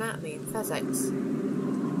learning anatomy and physics,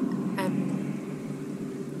 and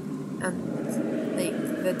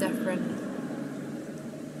like the different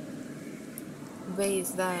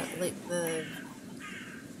ways that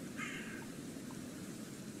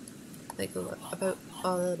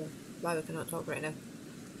why we cannot talk right now.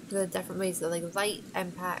 The different ways that like light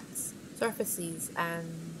impacts surfaces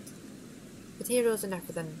and materials and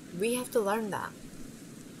everything. We have to learn that.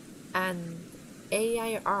 And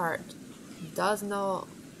AI art does not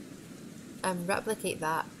replicate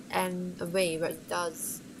that in a way which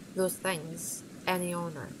does those things any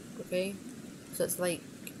honor, okay? So it's like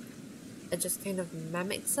it just kind of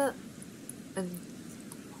mimics it and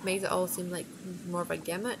makes it all seem like more of a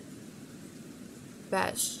gimmick,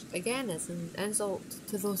 which again is an insult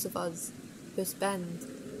to those of us who spend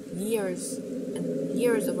years and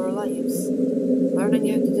years of our lives learning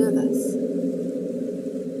how to do this,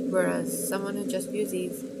 whereas someone who just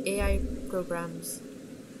uses AI programs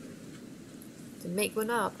to make one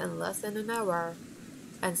up in less than an hour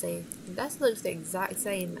and say, this looks the exact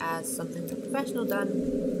same as something a professional done,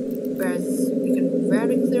 whereas you can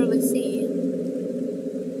very clearly see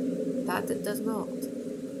that it does not.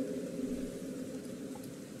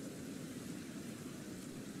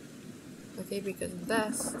 Okay, because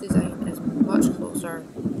this design is much closer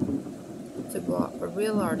to what a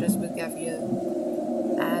real artist would give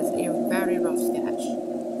you as a very rough sketch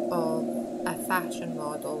of a fashion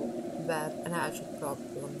model with an actual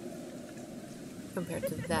problem compared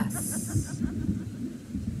to this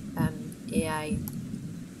AI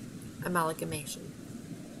amalgamation.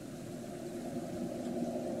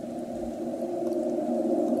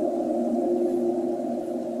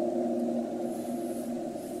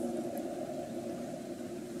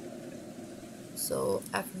 So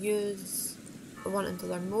if you are wanting to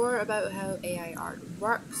learn more about how AI art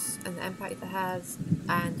works and the impact it has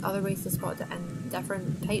and other ways to spot it in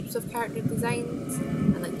different types of character designs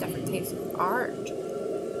and like different types of art,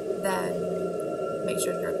 then make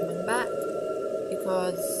sure you're coming back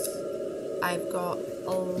because I've got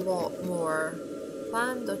a lot more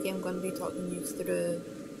planned. Okay, I'm going to be talking you through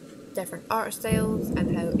different art styles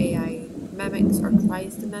and how AI mimics or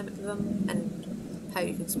tries to mimic them, and how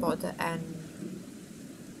you can spot it in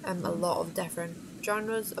a lot of different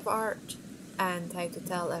genres of art, and how to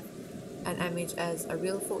tell if an image is a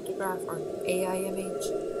real photograph or an AI image,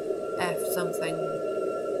 if something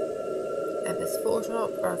is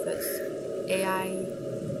Photoshop or if it's AI.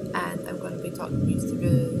 And I'm going to be talking you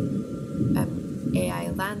through AI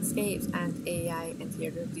landscapes and AI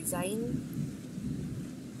interior design,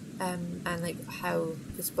 and like how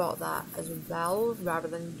to spot that as well rather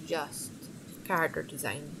than just character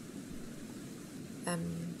design.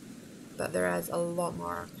 But there is a lot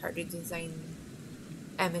more character design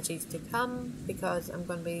images to come, because I'm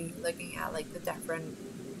going to be looking at like the different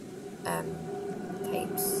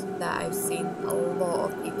types that I've seen a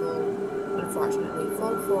lot of people unfortunately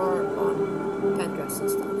fall for on Pinterest and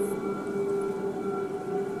stuff.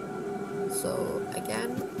 So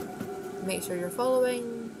again, make sure you're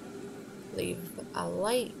following, leave a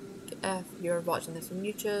like if you're watching this on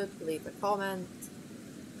YouTube, leave a comment,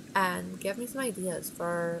 and give me some ideas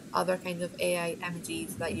for other kinds of AI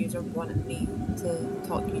images that you wanted me to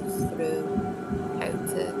talk you through how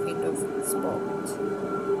to kind of spot.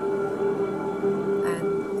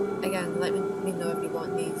 And again, let me know if you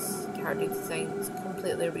want these character designs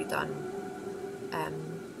completely redone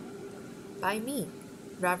by me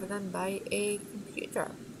rather than by a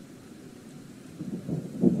computer.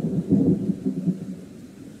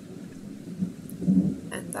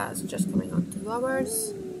 And that's just coming on 2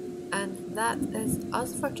 hours. And that is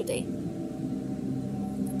us for today.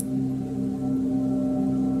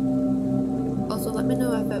 Also, let me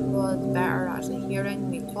know if it was better actually hearing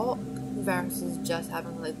me talk versus just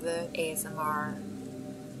having like the ASMR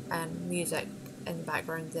and music in the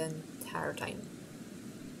background the entire time.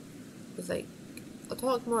 Because like, I'll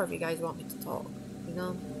talk more if you guys want me to talk, you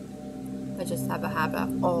know? I just have a habit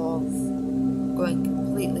of going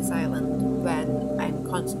completely silent when I'm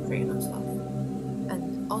concentrating on stuff.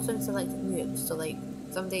 And also in selected moods, so like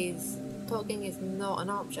some days talking is not an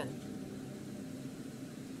option.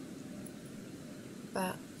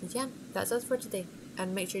 But yeah, that's us for today,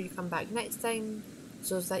 and make sure you come back next time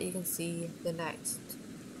so that you can see the next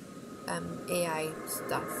AI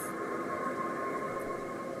stuff.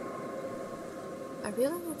 I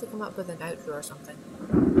really need to come up with an outro or something.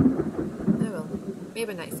 I will,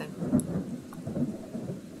 maybe next time.